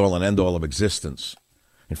the be-all and end-all of existence.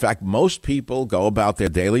 In fact, most people go about their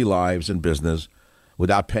daily lives and business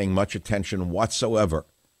without paying much attention whatsoever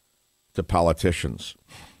to politicians.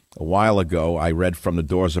 A while ago, I read From the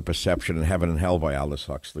Doors of Perception in Heaven and Hell by Aldous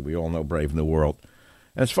Huxley. We all know Brave New World.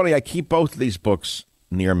 And it's funny, I keep both of these books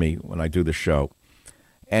near me when I do the show.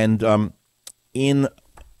 And in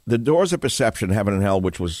The Doors of Perception, Heaven and Hell,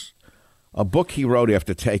 which was a book he wrote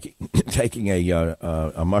after taking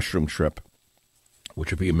a mushroom trip,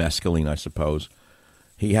 which would be a mescaline, I suppose,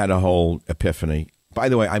 he had a whole epiphany. By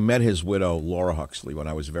the way, I met his widow, Laura Huxley, when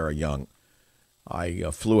I was very young. I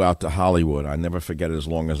flew out to Hollywood. I never forget it as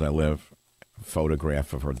long as I live. A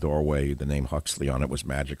photograph of her doorway, the name Huxley on it, was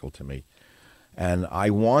magical to me. And I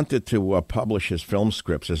wanted to publish his film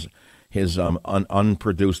scripts, his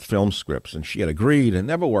unproduced film scripts, and she had agreed, and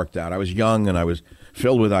never worked out. I was young, and I was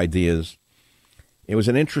filled with ideas. It was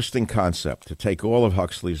an interesting concept to take all of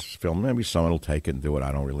Huxley's film. Maybe someone will take it and do it.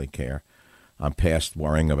 I don't really care. I'm past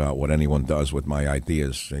worrying about what anyone does with my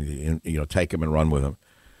ideas. Take them and run with them.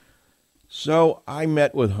 So I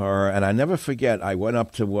met with her, and I never forget, I went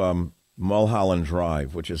up to Mulholland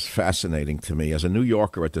Drive, which is fascinating to me. As a New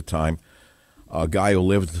Yorker at the time, a guy who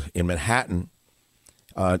lived in Manhattan,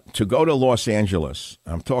 to go to Los Angeles.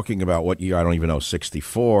 I'm talking about what year? I don't even know,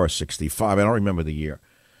 64, 65. I don't remember the year.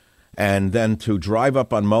 And then to drive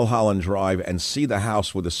up on Mulholland Drive and see the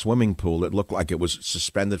house with a swimming pool that looked like it was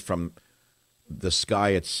suspended from the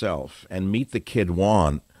sky itself, and meet the kid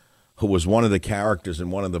Juan, who was one of the characters in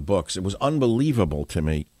one of the books. It was unbelievable to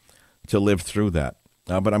me to live through that.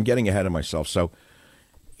 But I'm getting ahead of myself. So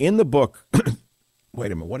in the book,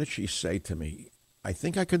 wait a minute, what did she say to me? I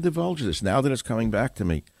think I could divulge this now that it's coming back to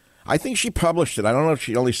me. I think she published it. I don't know if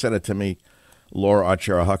she only said it to me, Laura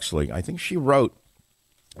Archer Huxley. I think she wrote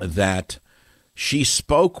that she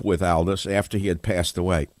spoke with Aldous after he had passed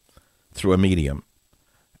away through a medium.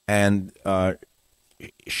 And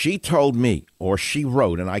she told me, or she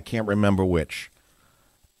wrote, and I can't remember which,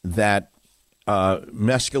 that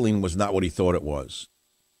mescaline was not what he thought it was.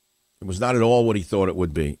 It was not at all what he thought it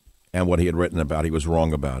would be, and what he had written about. He was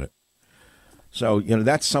wrong about it. So,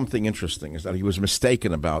 that's something interesting, is that he was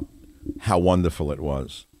mistaken about how wonderful it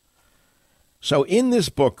was. So in this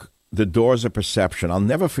book, The Doors of Perception, I'll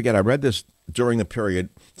never forget, I read this during the period,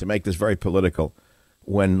 to make this very political,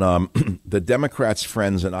 when the Democrats'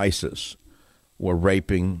 friends in ISIS were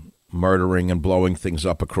raping, murdering, and blowing things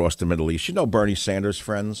up across the Middle East. Bernie Sanders'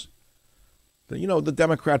 friends? The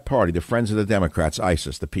Democrat Party, the friends of the Democrats,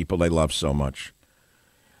 ISIS, the people they love so much.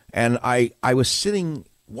 And I was sitting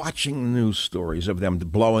watching the news stories of them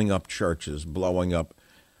blowing up churches, blowing up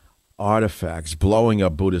artifacts, blowing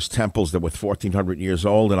up Buddhist temples that were 1,400 years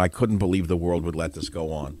old, and I couldn't believe the world would let this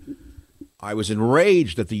go on. I was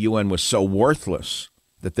enraged that the UN was so worthless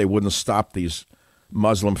that they wouldn't stop these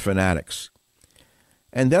Muslim fanatics.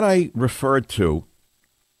 And then I referred to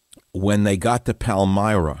when they got to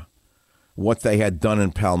Palmyra, what they had done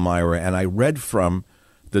in Palmyra, and I read from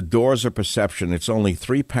The Doors of Perception. It's only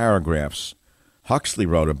 3 paragraphs. Huxley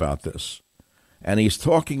wrote about this, and he's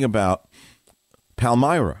talking about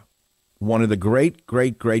Palmyra, one of the great,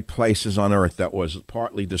 great, great places on earth that was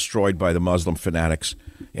partly destroyed by the Muslim fanatics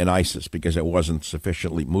in ISIS because it wasn't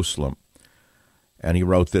sufficiently Muslim. And he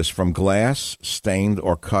wrote this: from glass, stained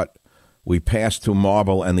or cut, we pass to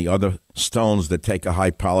marble and the other stones that take a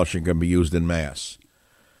high polish and can be used in mass.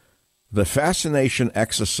 The fascination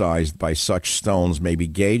exercised by such stones may be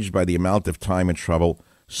gauged by the amount of time and trouble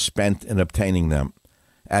spent in obtaining them.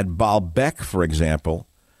 At Baalbek, for example,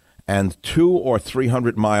 and 200 or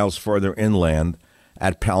 300 miles further inland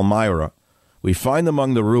at Palmyra, we find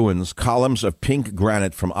among the ruins columns of pink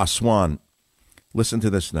granite from Aswan. Listen to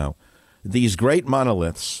this now. These great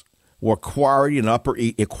monoliths were quarried in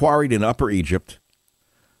Upper Egypt,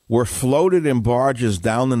 were floated in barges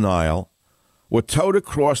down the Nile, were towed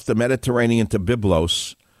across the Mediterranean to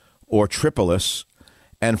Byblos or Tripolis,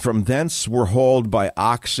 and from thence were hauled by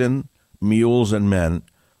oxen, mules, and men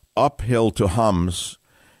uphill to Homs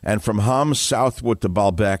and from Homs southward to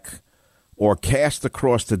Baalbek, or cast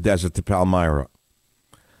across the desert to Palmyra.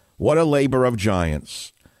 What a labor of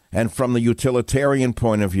giants, and from the utilitarian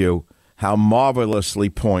point of view, how marvelously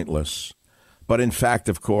pointless. But in fact,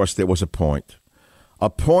 of course, there was a point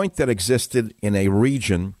that existed in a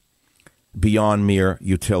region beyond mere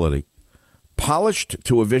utility. Polished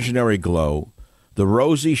to a visionary glow, the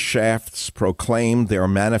rosy shafts proclaimed their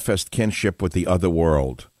manifest kinship with the other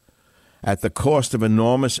world. At the cost of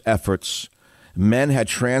enormous efforts, men had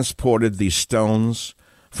transported these stones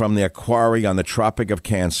from their quarry on the Tropic of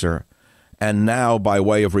Cancer, and now, by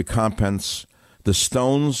way of recompense, the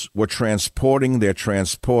stones were transporting their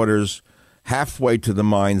transporters halfway to the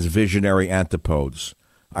mind's visionary antipodes.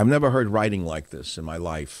 I've never heard writing like this in my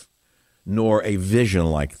life, nor a vision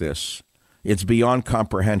like this. It's beyond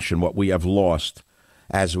comprehension what we have lost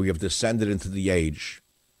as we have descended into the age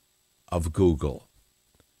of Google.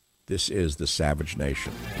 This is the Savage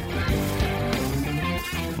Nation.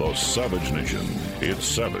 The Savage Nation. It's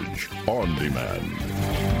Savage on Demand.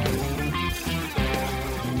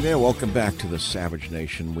 Yeah, welcome back to the Savage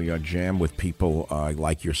Nation. We are jammed with people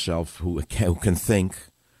like yourself who can think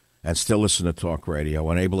and still listen to talk radio,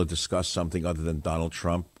 unable to discuss something other than Donald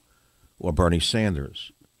Trump or Bernie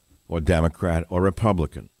Sanders or Democrat or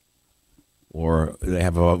Republican, or they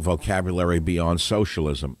have a vocabulary beyond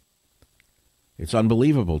socialism. It's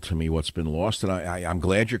unbelievable to me what's been lost, and I'm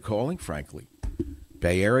glad you're calling, frankly.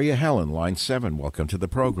 Bay Area Helen, line 7, welcome to the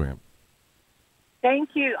program. Thank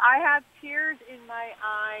you. I have tears in my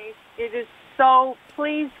eyes. It is so,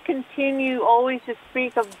 please continue always to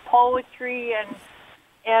speak of poetry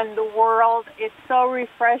and the world. It's so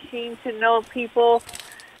refreshing to know people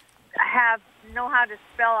know how to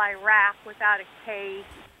spell Iraq without a K.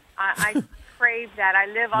 I crave that. I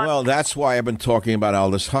live on... Well, that's why I've been talking about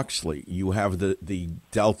Aldous Huxley. You have the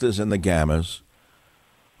deltas and the gammas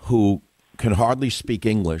who can hardly speak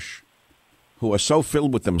English, who are so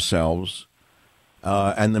filled with themselves,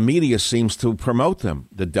 and the media seems to promote them,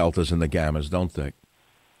 the deltas and the gammas, don't they?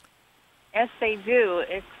 Yes, they do.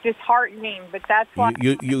 It's disheartening, but that's why...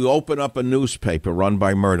 You open up a newspaper run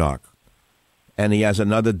by Murdoch, and he has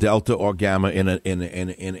another delta or gamma in a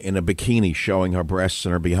bikini showing her breasts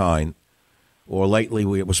and her behind. Or lately,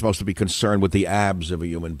 we were supposed to be concerned with the abs of a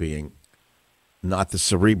human being, not the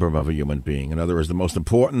cerebrum of a human being. In other words, the most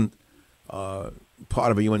important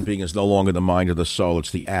part of a human being is no longer the mind or the soul,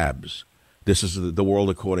 it's the abs. This is the world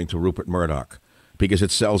according to Rupert Murdoch, because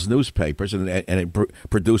it sells newspapers and it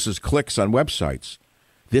produces clicks on websites.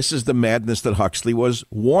 This is the madness that Huxley was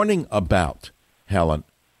warning about, Helen.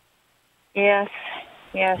 Yes,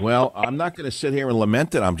 yes. Well, I'm not going to sit here and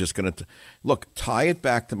lament it. I'm just going to look, tie it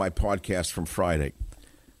back to my podcast from Friday.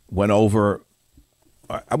 Went over,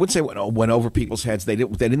 I would say went over people's heads. They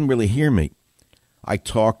didn't really hear me. I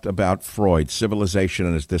talked about Freud, civilization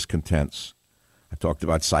and its discontents. I talked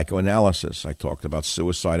about psychoanalysis. I talked about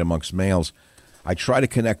suicide amongst males. I try to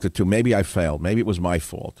connect the two. Maybe I failed. Maybe it was my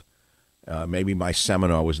fault. Maybe my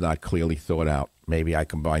seminar was not clearly thought out. Maybe I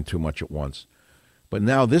combined too much at once. But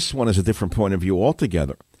now this one is a different point of view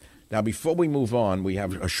altogether. Now, before we move on, we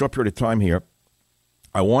have a short period of time here.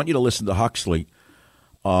 I want you to listen to Huxley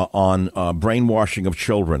on brainwashing of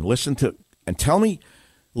children. Listen to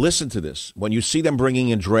this. When you see them bringing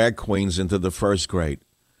in drag queens into the first grade,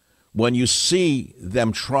 when you see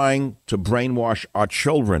them trying to brainwash our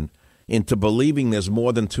children into believing there's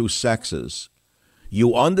more than two sexes,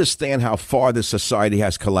 you understand how far this society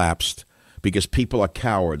has collapsed because people are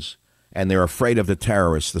cowards and they're afraid of the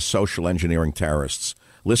terrorists, the social engineering terrorists.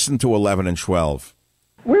 Listen to 11 and 12.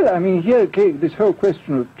 Well, I mean, here, this whole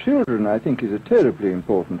question of children, I think, is a terribly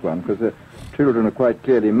important one, because children are quite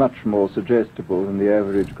clearly much more suggestible than the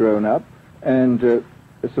average grown-up. And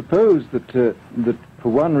suppose that for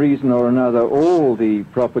one reason or another, all the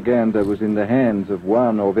propaganda was in the hands of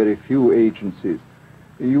one or very few agencies,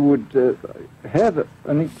 you would have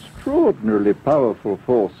an extraordinarily powerful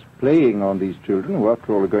force playing on these children, who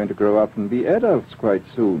after all are going to grow up and be adults quite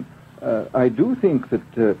soon. I do think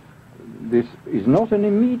that this is not an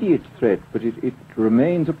immediate threat, but it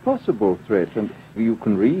remains a possible threat. And you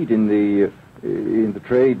can read in the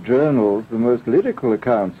trade journals the most lyrical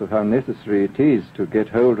accounts of how necessary it is to get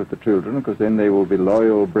hold of the children, because then they will be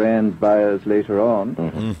loyal brand buyers later on.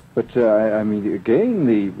 Mm-hmm. But I mean, again,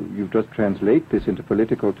 you just translate this into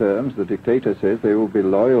political terms. The dictator says they will be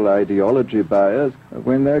loyal ideology buyers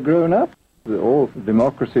when they're grown up. All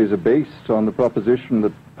democracies are based on the proposition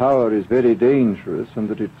that power is very dangerous and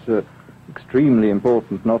that it's extremely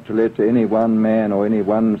important not to let any one man or any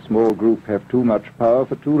one small group have too much power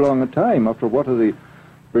for too long a time. After what are the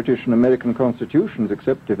British and American constitutions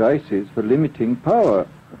except devices for limiting power?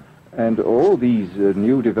 And all these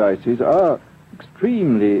new devices are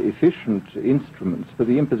extremely efficient instruments for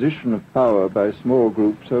the imposition of power by small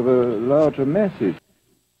groups over larger masses.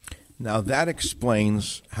 Now, that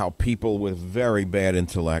explains how people with very bad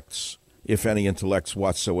intellects, if any intellects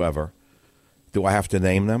whatsoever, do I have to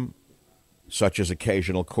name them? Such as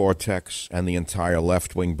occasional Cortex and the entire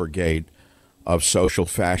left-wing brigade of social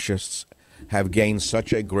fascists, have gained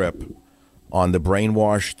such a grip on the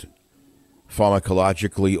brainwashed,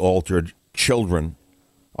 pharmacologically altered children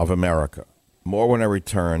of America. More when I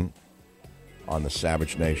return on The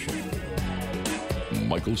Savage Nation.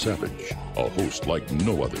 Michael Savage, a host like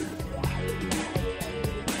no other.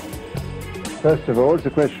 First of all, it's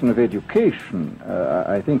a question of education.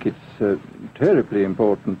 I think it's terribly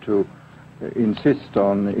important to insist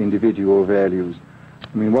on individual values.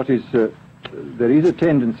 I mean, there is a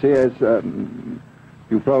tendency, as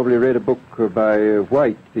you probably read a book by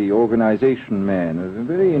White, The Organization Man, a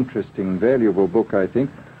very interesting, valuable book, I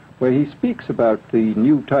think, where he speaks about the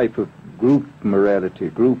new type of group morality,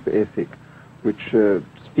 group ethic, which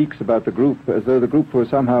speaks about the group as though the group was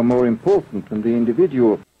somehow more important than the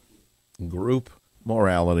individual. Group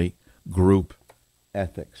morality, group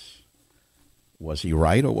ethics. Was he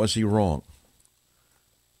right or was he wrong?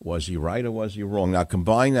 Was he right or was he wrong? Now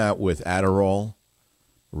combine that with Adderall,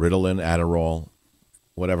 Ritalin, Adderall,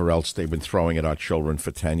 whatever else they've been throwing at our children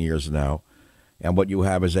for 10 years now, and what you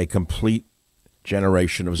have is a complete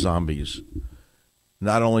generation of zombies.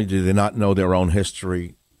 Not only do they not know their own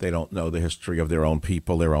history, they don't know the history of their own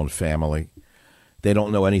people, their own family. They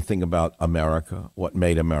don't know anything about America, what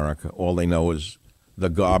made America. All they know is the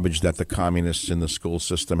garbage that the communists in the school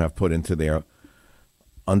system have put into their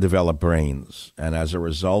undeveloped brains. And as a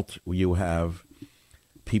result, you have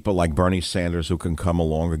people like Bernie Sanders who can come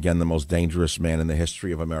along, again, the most dangerous man in the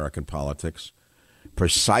history of American politics,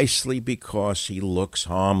 precisely because he looks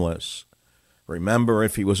harmless. Remember,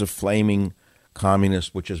 if he was a flaming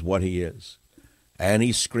communist, which is what he is, and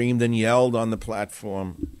he screamed and yelled on the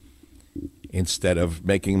platform instead of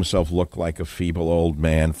making himself look like a feeble old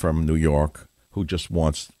man from New York who just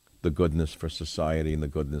wants the goodness for society and the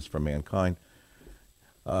goodness for mankind,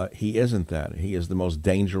 he isn't that. He is the most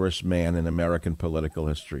dangerous man in American political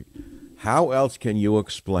history. How else can you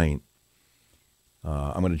explain,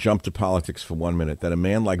 I'm going to jump to politics for 1 minute, that a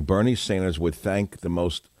man like Bernie Sanders would thank the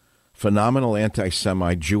most phenomenal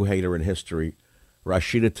anti-Semite Jew hater in history,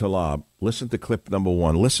 Rashida Tlaib? Listen to clip number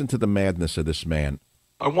 1. Listen to the madness of this man.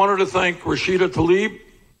 I wanted to thank Rashida Tlaib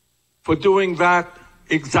for doing that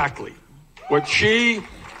exactly. What she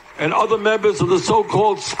and other members of the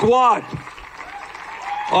so-called squad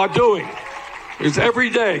are doing is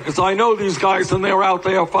every day, because I know these guys and they're out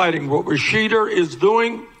there fighting. What Rashida is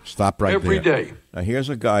doing every day. Now, here's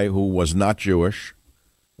a guy who was not Jewish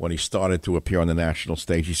when he started to appear on the national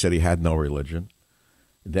stage. He said he had no religion.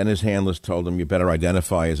 Then his handlers told him, you better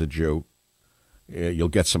identify as a Jew. You'll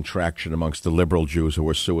get some traction amongst the liberal Jews who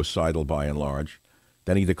were suicidal by and large.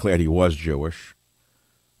 Then he declared he was Jewish.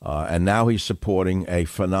 And now he's supporting a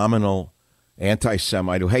phenomenal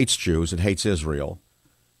anti-Semite who hates Jews and hates Israel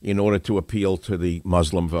in order to appeal to the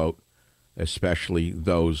Muslim vote, especially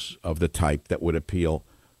those of the type that would appeal,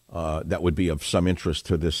 that would be of some interest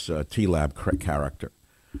to this Tlaib character.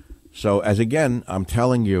 So, as again, I'm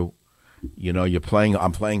telling you,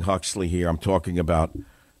 I'm playing Huxley here. I'm talking about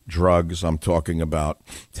drugs. I'm talking about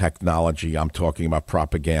technology. I'm talking about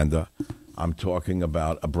propaganda. I'm talking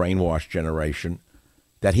about a brainwashed generation.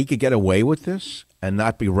 That he could get away with this and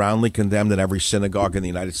not be roundly condemned in every synagogue in the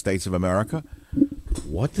United States of America?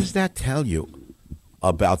 What does that tell you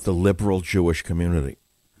about the liberal Jewish community?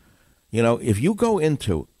 You know, if you go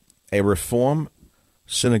into a Reform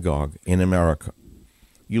synagogue in America,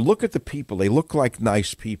 you look at the people, they look like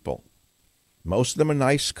nice people. Most of them are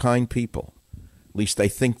nice, kind people. At least they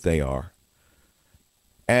think they are.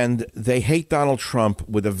 And they hate Donald Trump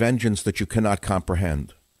with a vengeance that you cannot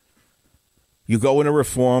comprehend. You go in a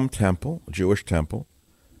Reform temple, a Jewish temple,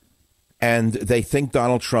 and they think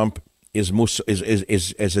Donald Trump is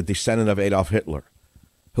a descendant of Adolf Hitler,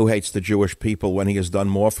 who hates the Jewish people when he has done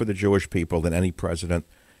more for the Jewish people than any president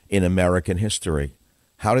in American history.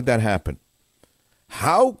 How did that happen?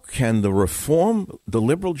 How can the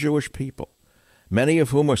liberal Jewish people, many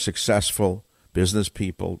of whom are successful business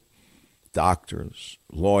people, doctors,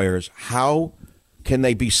 lawyers, how can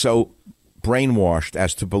they be so brainwashed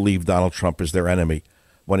as to believe Donald Trump is their enemy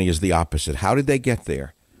when he is the opposite? How did they get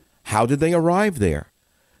there? How did they arrive there?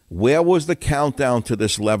 Where was the countdown to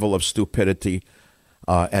this level of stupidity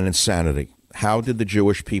and insanity? How did the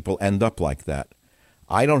Jewish people end up like that?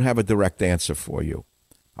 I don't have a direct answer for you.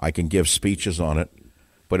 I can give speeches on it,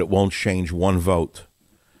 but it won't change one vote.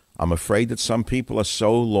 I'm afraid that some people are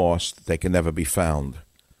so lost they can never be found.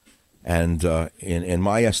 And in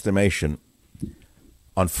my estimation,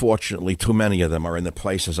 unfortunately, too many of them are in the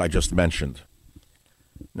places I just mentioned.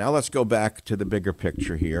 Now let's go back to the bigger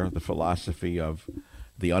picture here, the philosophy of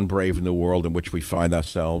the unbrave new world in which we find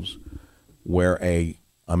ourselves, where a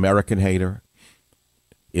American hater,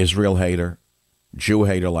 Israel hater, Jew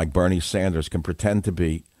hater like Bernie Sanders can pretend to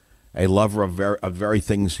be a lover of very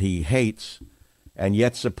things he hates and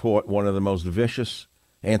yet support one of the most vicious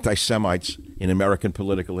anti-Semites in American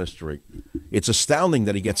political history. It's astounding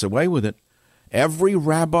that he gets away with it. Every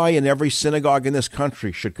rabbi in every synagogue in this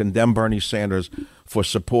country should condemn Bernie Sanders for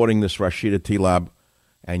supporting this Rashida Tlaib,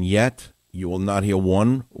 and yet you will not hear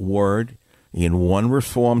one word in one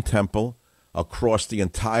Reform temple across the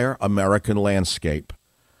entire American landscape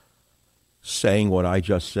saying what I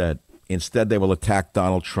just said. Instead, they will attack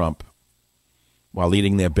Donald Trump while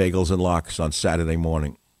eating their bagels and lox on Saturday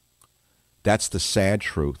morning. That's the sad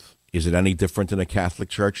truth. Is it any different in a Catholic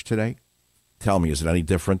church today? Tell me, is it any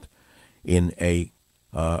different in a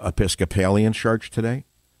Episcopalian church today?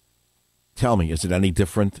 Tell me, is it any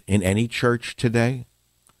different in any church today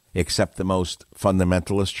except the most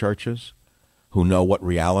fundamentalist churches who know what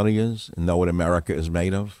reality is and know what America is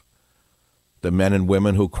made of? The men and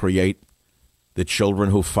women who create the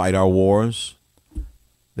children who fight our wars,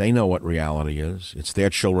 they know what reality is. It's their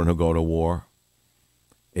children who go to war.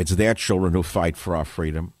 It's their children who fight for our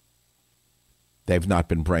freedom. They've not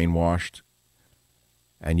been brainwashed.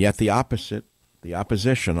 And yet the opposite, the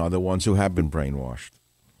opposition, are the ones who have been brainwashed.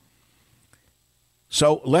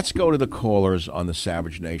 So let's go to the callers on the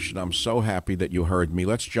Savage Nation. I'm so happy that you heard me.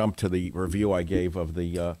 Let's jump to the review I gave of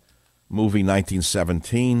the movie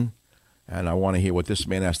 1917. And I want to hear what this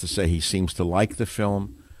man has to say. He seems to like the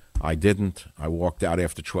film. I didn't. I walked out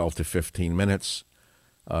after 12 to 15 minutes.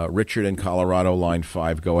 Richard in Colorado, line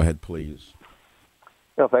 5. Go ahead, please.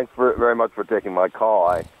 Yeah, thanks very much for taking my call.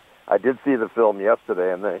 I did see the film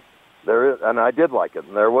yesterday, and I did like it.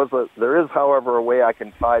 And there is, however, a way I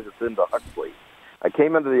can tie this into Huxley. I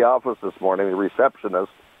came into the office this morning. The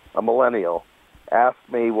receptionist, a millennial, asked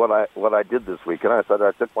me what I did this week, and I said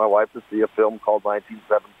I took my wife to see a film called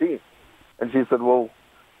 1917. And she said, "Well,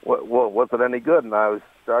 was it any good?" And I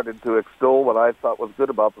started to extol what I thought was good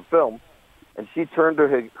about the film. And she turned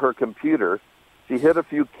to her computer. She hit a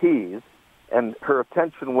few keys, and her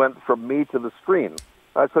attention went from me to the screen.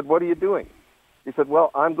 I said, "What are you doing?" She said, "Well,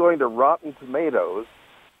 I'm going to Rotten Tomatoes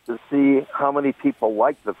to see how many people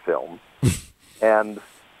liked the film and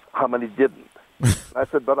how many didn't." I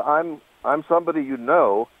said, "But I'm somebody you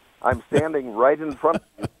know. I'm standing right in front of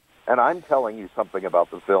you, and I'm telling you something about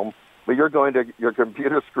the film. But you're going to your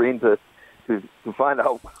computer screen to find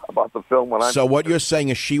out about the film when I'm..." So what you're saying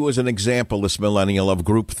is she was an example, this millennial, of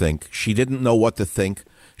groupthink. She didn't know what to think.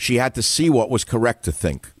 She had to see what was correct to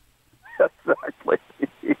think. Exactly.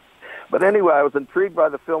 But anyway, I was intrigued by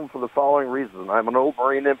the film for the following reason. I'm an old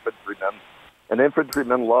Marine infantryman, and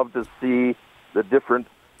infantrymen love to see the different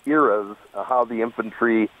eras, how the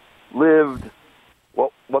infantry lived,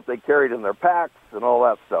 what they carried in their packs, and all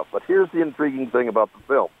that stuff. But here's the intriguing thing about the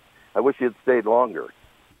film. I wish he had stayed longer.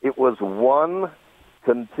 It was one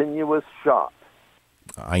continuous shot.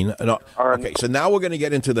 I know. Okay, so now we're going to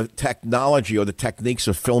get into the technology or the techniques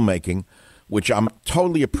of filmmaking, which I'm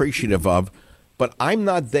totally appreciative of, but I'm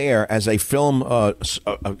not there as a film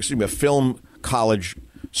college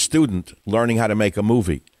student learning how to make a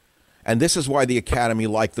movie. And this is why the Academy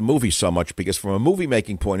liked the movie so much, because from a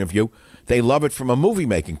movie-making point of view, they love it from a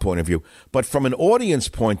movie-making point of view. But from an audience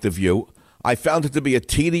point of view, I found it to be a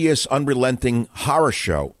tedious, unrelenting horror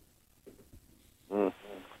show.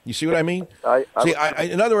 You see what I mean?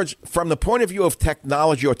 In other words, from the point of view of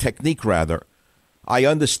technology, or technique rather, I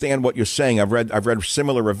understand what you're saying. I've read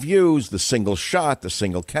similar reviews, the single shot, the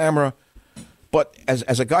single camera. But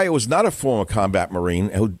as a guy who was not a former combat Marine,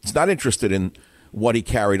 who's not interested in what he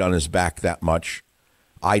carried on his back that much,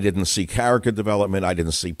 I didn't see character development. I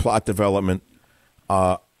didn't see plot development.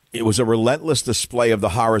 It was a relentless display of the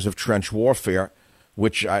horrors of trench warfare,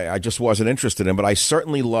 which I just wasn't interested in. But I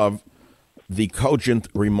certainly love the cogent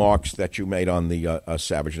remarks that you made on the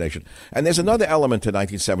Savage Nation. And there's another element to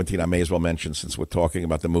 1917 I may as well mention, since we're talking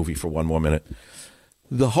about the movie for one more minute.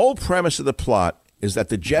 The whole premise of the plot is that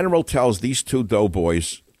the general tells these two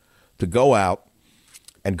doughboys to go out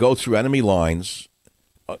and go through enemy lines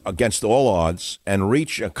against all odds and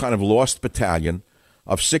reach a kind of lost battalion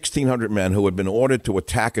of 1,600 men who had been ordered to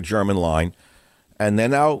attack a German line, and they're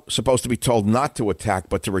now supposed to be told not to attack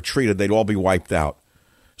but to retreat, or they'd all be wiped out.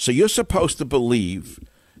 So you're supposed to believe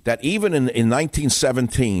that even in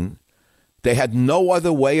 1917, they had no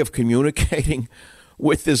other way of communicating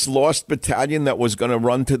with this lost battalion that was going to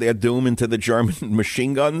run to their doom into the German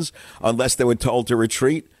machine guns unless they were told to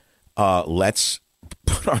retreat? Let's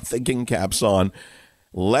put our thinking caps on.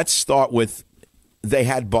 Let's start with they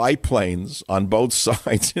had biplanes on both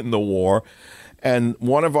sides in the war, and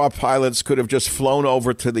one of our pilots could have just flown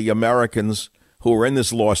over to the Americans who were in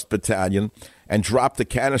this lost battalion and dropped the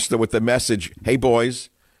canister with the message, hey, boys,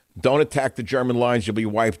 don't attack the German lines. You'll be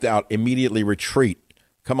wiped out. Immediately retreat.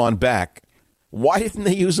 Come on back. Why didn't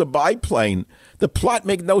they use a biplane? The plot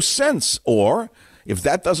made no sense. Or, if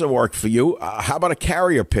that doesn't work for you, how about a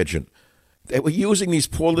carrier pigeon? They were using these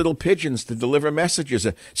poor little pigeons to deliver messages.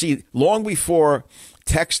 See, long before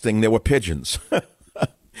texting, there were pigeons.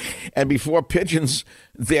 And before pigeons,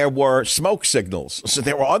 there were smoke signals. So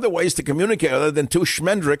there were other ways to communicate other than two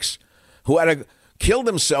schmendricks who had to kill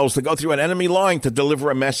themselves to go through an enemy line to deliver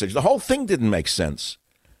a message. The whole thing didn't make sense.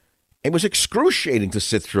 It was excruciating to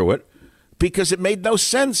sit through it because it made no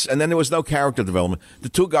sense. And then there was no character development. The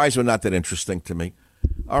two guys were not that interesting to me.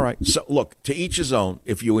 All right. So, look, to each his own.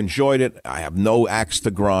 If you enjoyed it, I have no axe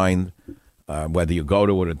to grind, whether you go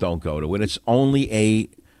to it or don't go to it. It's only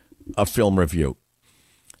a film review.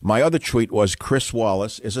 My other tweet was Chris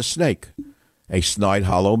Wallace is a snake, a snide,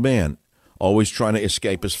 hollow man, always trying to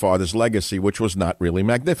escape his father's legacy, which was not really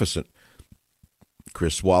magnificent.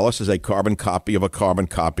 Chris Wallace is a carbon copy of a carbon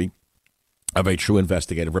copy of a true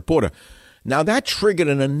investigative reporter. Now, that triggered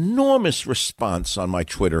an enormous response on my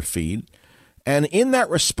Twitter feed. And in that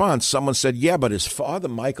response, someone said, yeah, but his father,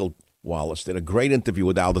 Michael Wallace, did a great interview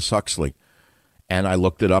with Aldous Huxley. And I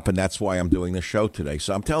looked it up, and that's why I'm doing the show today.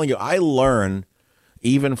 So I'm telling you, I learn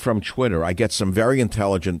even from Twitter. I get some very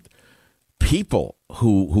intelligent people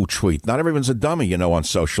who tweet. Not everyone's a dummy, on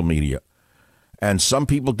social media. And some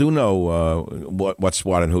people do know what's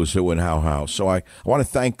what and who's who and how. So I want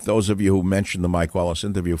to thank those of you who mentioned the Mike Wallace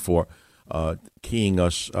interview for keying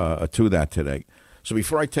us to that today. So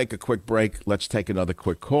before I take a quick break, let's take another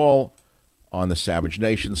quick call on the Savage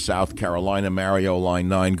Nation. South Carolina, Mario, line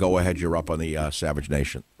 9. Go ahead. You're up on the Savage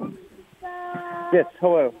Nation. Yes,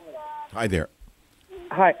 hello. Hi there.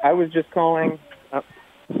 Hi, I was just calling.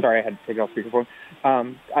 Sorry, I had to take off speakerphone.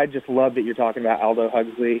 I just love that you're talking about Aldo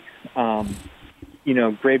Huxley.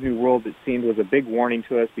 Brave New World, it seemed, was a big warning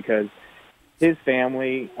to us because his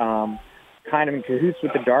family, kind of in cahoots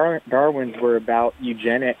with the Darwins, were about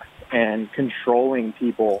eugenics and controlling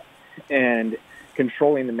people and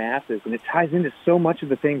controlling the masses. And it ties into so much of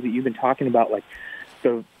the things that you've been talking about, like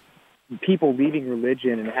the people leaving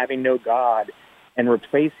religion and having no God and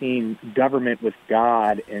replacing government with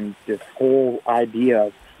God, and this whole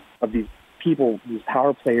idea of these people, these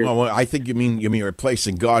power players. Oh, well, I think you mean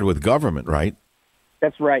replacing God with government, right?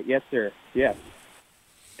 That's right. Yes, sir. Yes.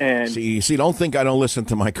 And see, don't think I don't listen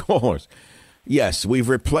to my callers. Yes, we've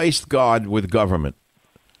replaced God with government.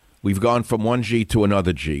 We've gone from one G to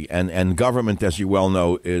another G, and government, as you well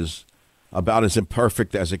know, is about as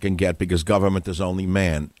imperfect as it can get because government is only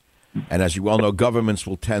man. And as you well know, governments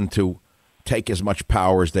will tend to take as much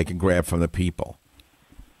power as they can grab from the people.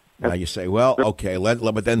 Now you say, well, okay,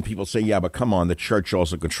 but then people say, yeah, but come on, the church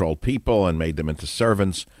also controlled people and made them into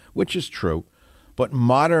servants, which is true. But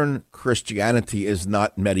modern Christianity is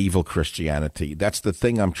not medieval Christianity. That's the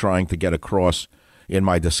thing I'm trying to get across in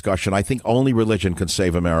my discussion. I think only religion can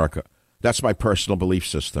save America. That's my personal belief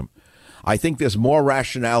system. I think there's more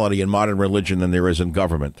rationality in modern religion than there is in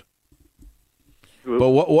government. But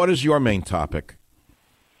what is your main topic?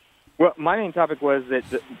 Well, my main topic was that,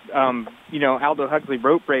 Aldo Huxley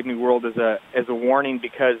wrote Brave New World as a warning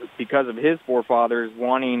because of his forefathers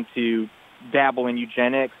wanting to dabble in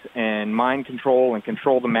eugenics and mind control and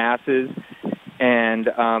control the masses. And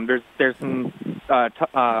there's some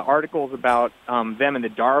articles about them and the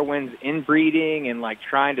Darwins inbreeding and like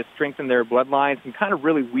trying to strengthen their bloodlines, some kind of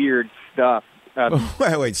really weird stuff.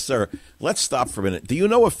 Wait, sir. Let's stop for a minute. Do you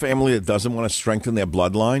know a family that doesn't want to strengthen their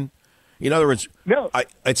bloodline? In other words, no.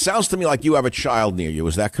 It sounds to me like you have a child near you.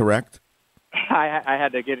 Is that correct? I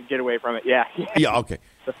had to get away from it, yeah. Yeah, okay.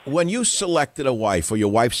 When you selected a wife or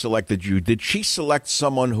your wife selected you, did she select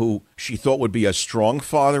someone who she thought would be a strong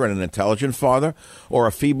father and an intelligent father or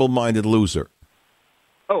a feeble-minded loser?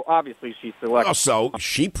 Oh, obviously she selected. Oh, so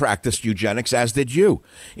she practiced eugenics, as did you.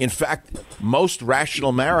 In fact, most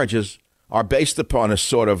rational marriages are based upon a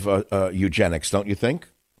sort of eugenics, don't you think?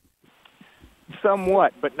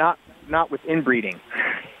 Somewhat, but not with inbreeding.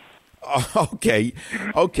 Okay,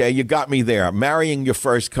 you got me there. Marrying your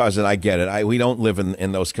first cousin, I get it. We don't live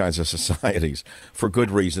in those kinds of societies for good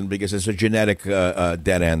reason, because it's a genetic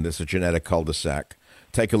dead end. It's a genetic cul-de-sac.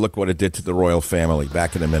 Take a look what it did to the royal family.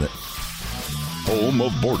 Back in a minute. home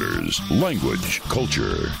of borders, language,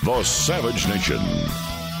 culture, the Savage Nation.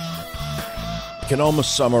 I can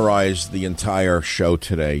almost summarize the entire show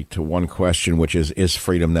today to one question, which is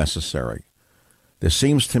freedom necessary? It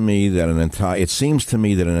seems to me that an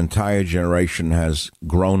entire generation has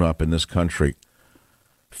grown up in this country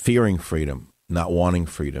fearing freedom, not wanting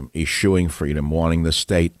freedom, eschewing freedom, wanting the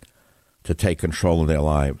state to take control of their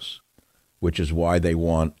lives, which is why they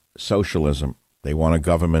want socialism. They want a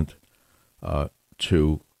government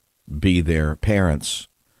to be their parents.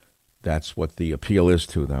 That's what the appeal is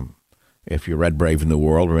to them. If you read Brave New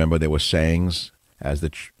World, remember there were sayings as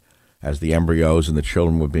the embryos and the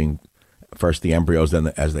children were being, first the embryos,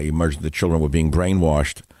 then as they emerged, the children were being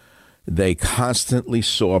brainwashed. They constantly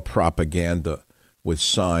saw propaganda with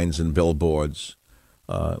signs and billboards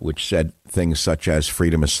which said things such as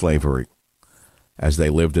freedom is slavery, as they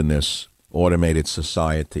lived in this automated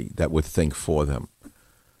society that would think for them.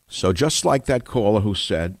 So just like that caller who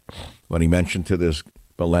said, when he mentioned to this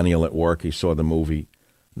millennial at work, he saw the movie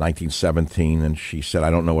 1917, and she said, I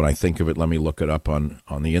don't know what I think of it. Let me look it up on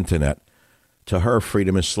the internet. To her,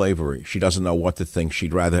 freedom is slavery. She doesn't know what to think.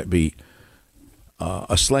 She'd rather be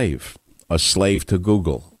a slave to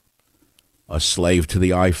Google, a slave to the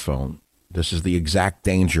iPhone. This is the exact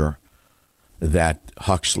danger that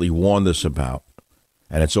Huxley warned us about.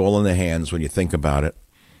 And it's all in the hands, when you think about it,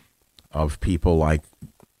 of people like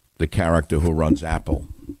the character who runs Apple,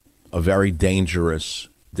 a very dangerous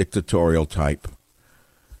dictatorial type,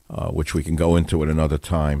 which we can go into at another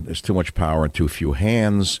time. There's too much power in too few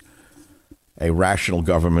hands. A rational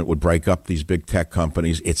government would break up these big tech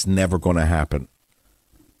companies. It's never going to happen.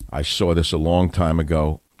 I saw this a long time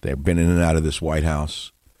ago. They've been in and out of this White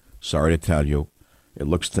House. Sorry to tell you, it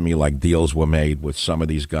looks to me like deals were made with some of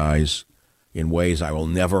these guys in ways I will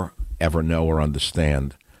never, ever know or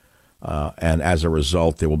understand. And as a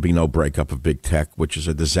result, there will be no breakup of big tech, which is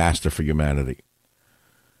a disaster for humanity.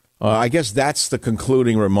 I guess that's the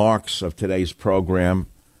concluding remarks of today's program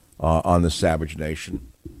on the Savage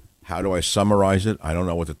Nation. How do I summarize it? I don't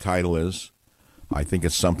know what the title is. I think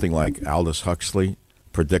it's something like Aldous Huxley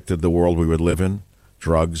predicted the world we would live in: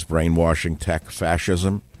 drugs, brainwashing, tech,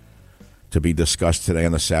 fascism. To be discussed today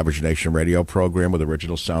on the Savage Nation radio program with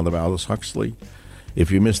original sound of Aldous Huxley. If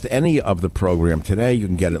you missed any of the program today, you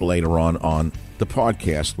can get it later on the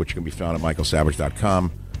podcast, which can be found at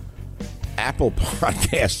michaelsavage.com, Apple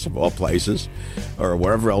Podcasts of all places, or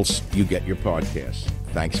wherever else you get your podcasts.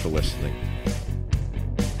 Thanks for listening.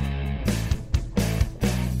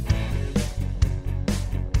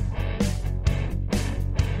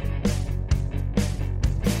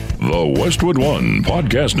 The Westwood One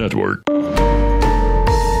Podcast Network.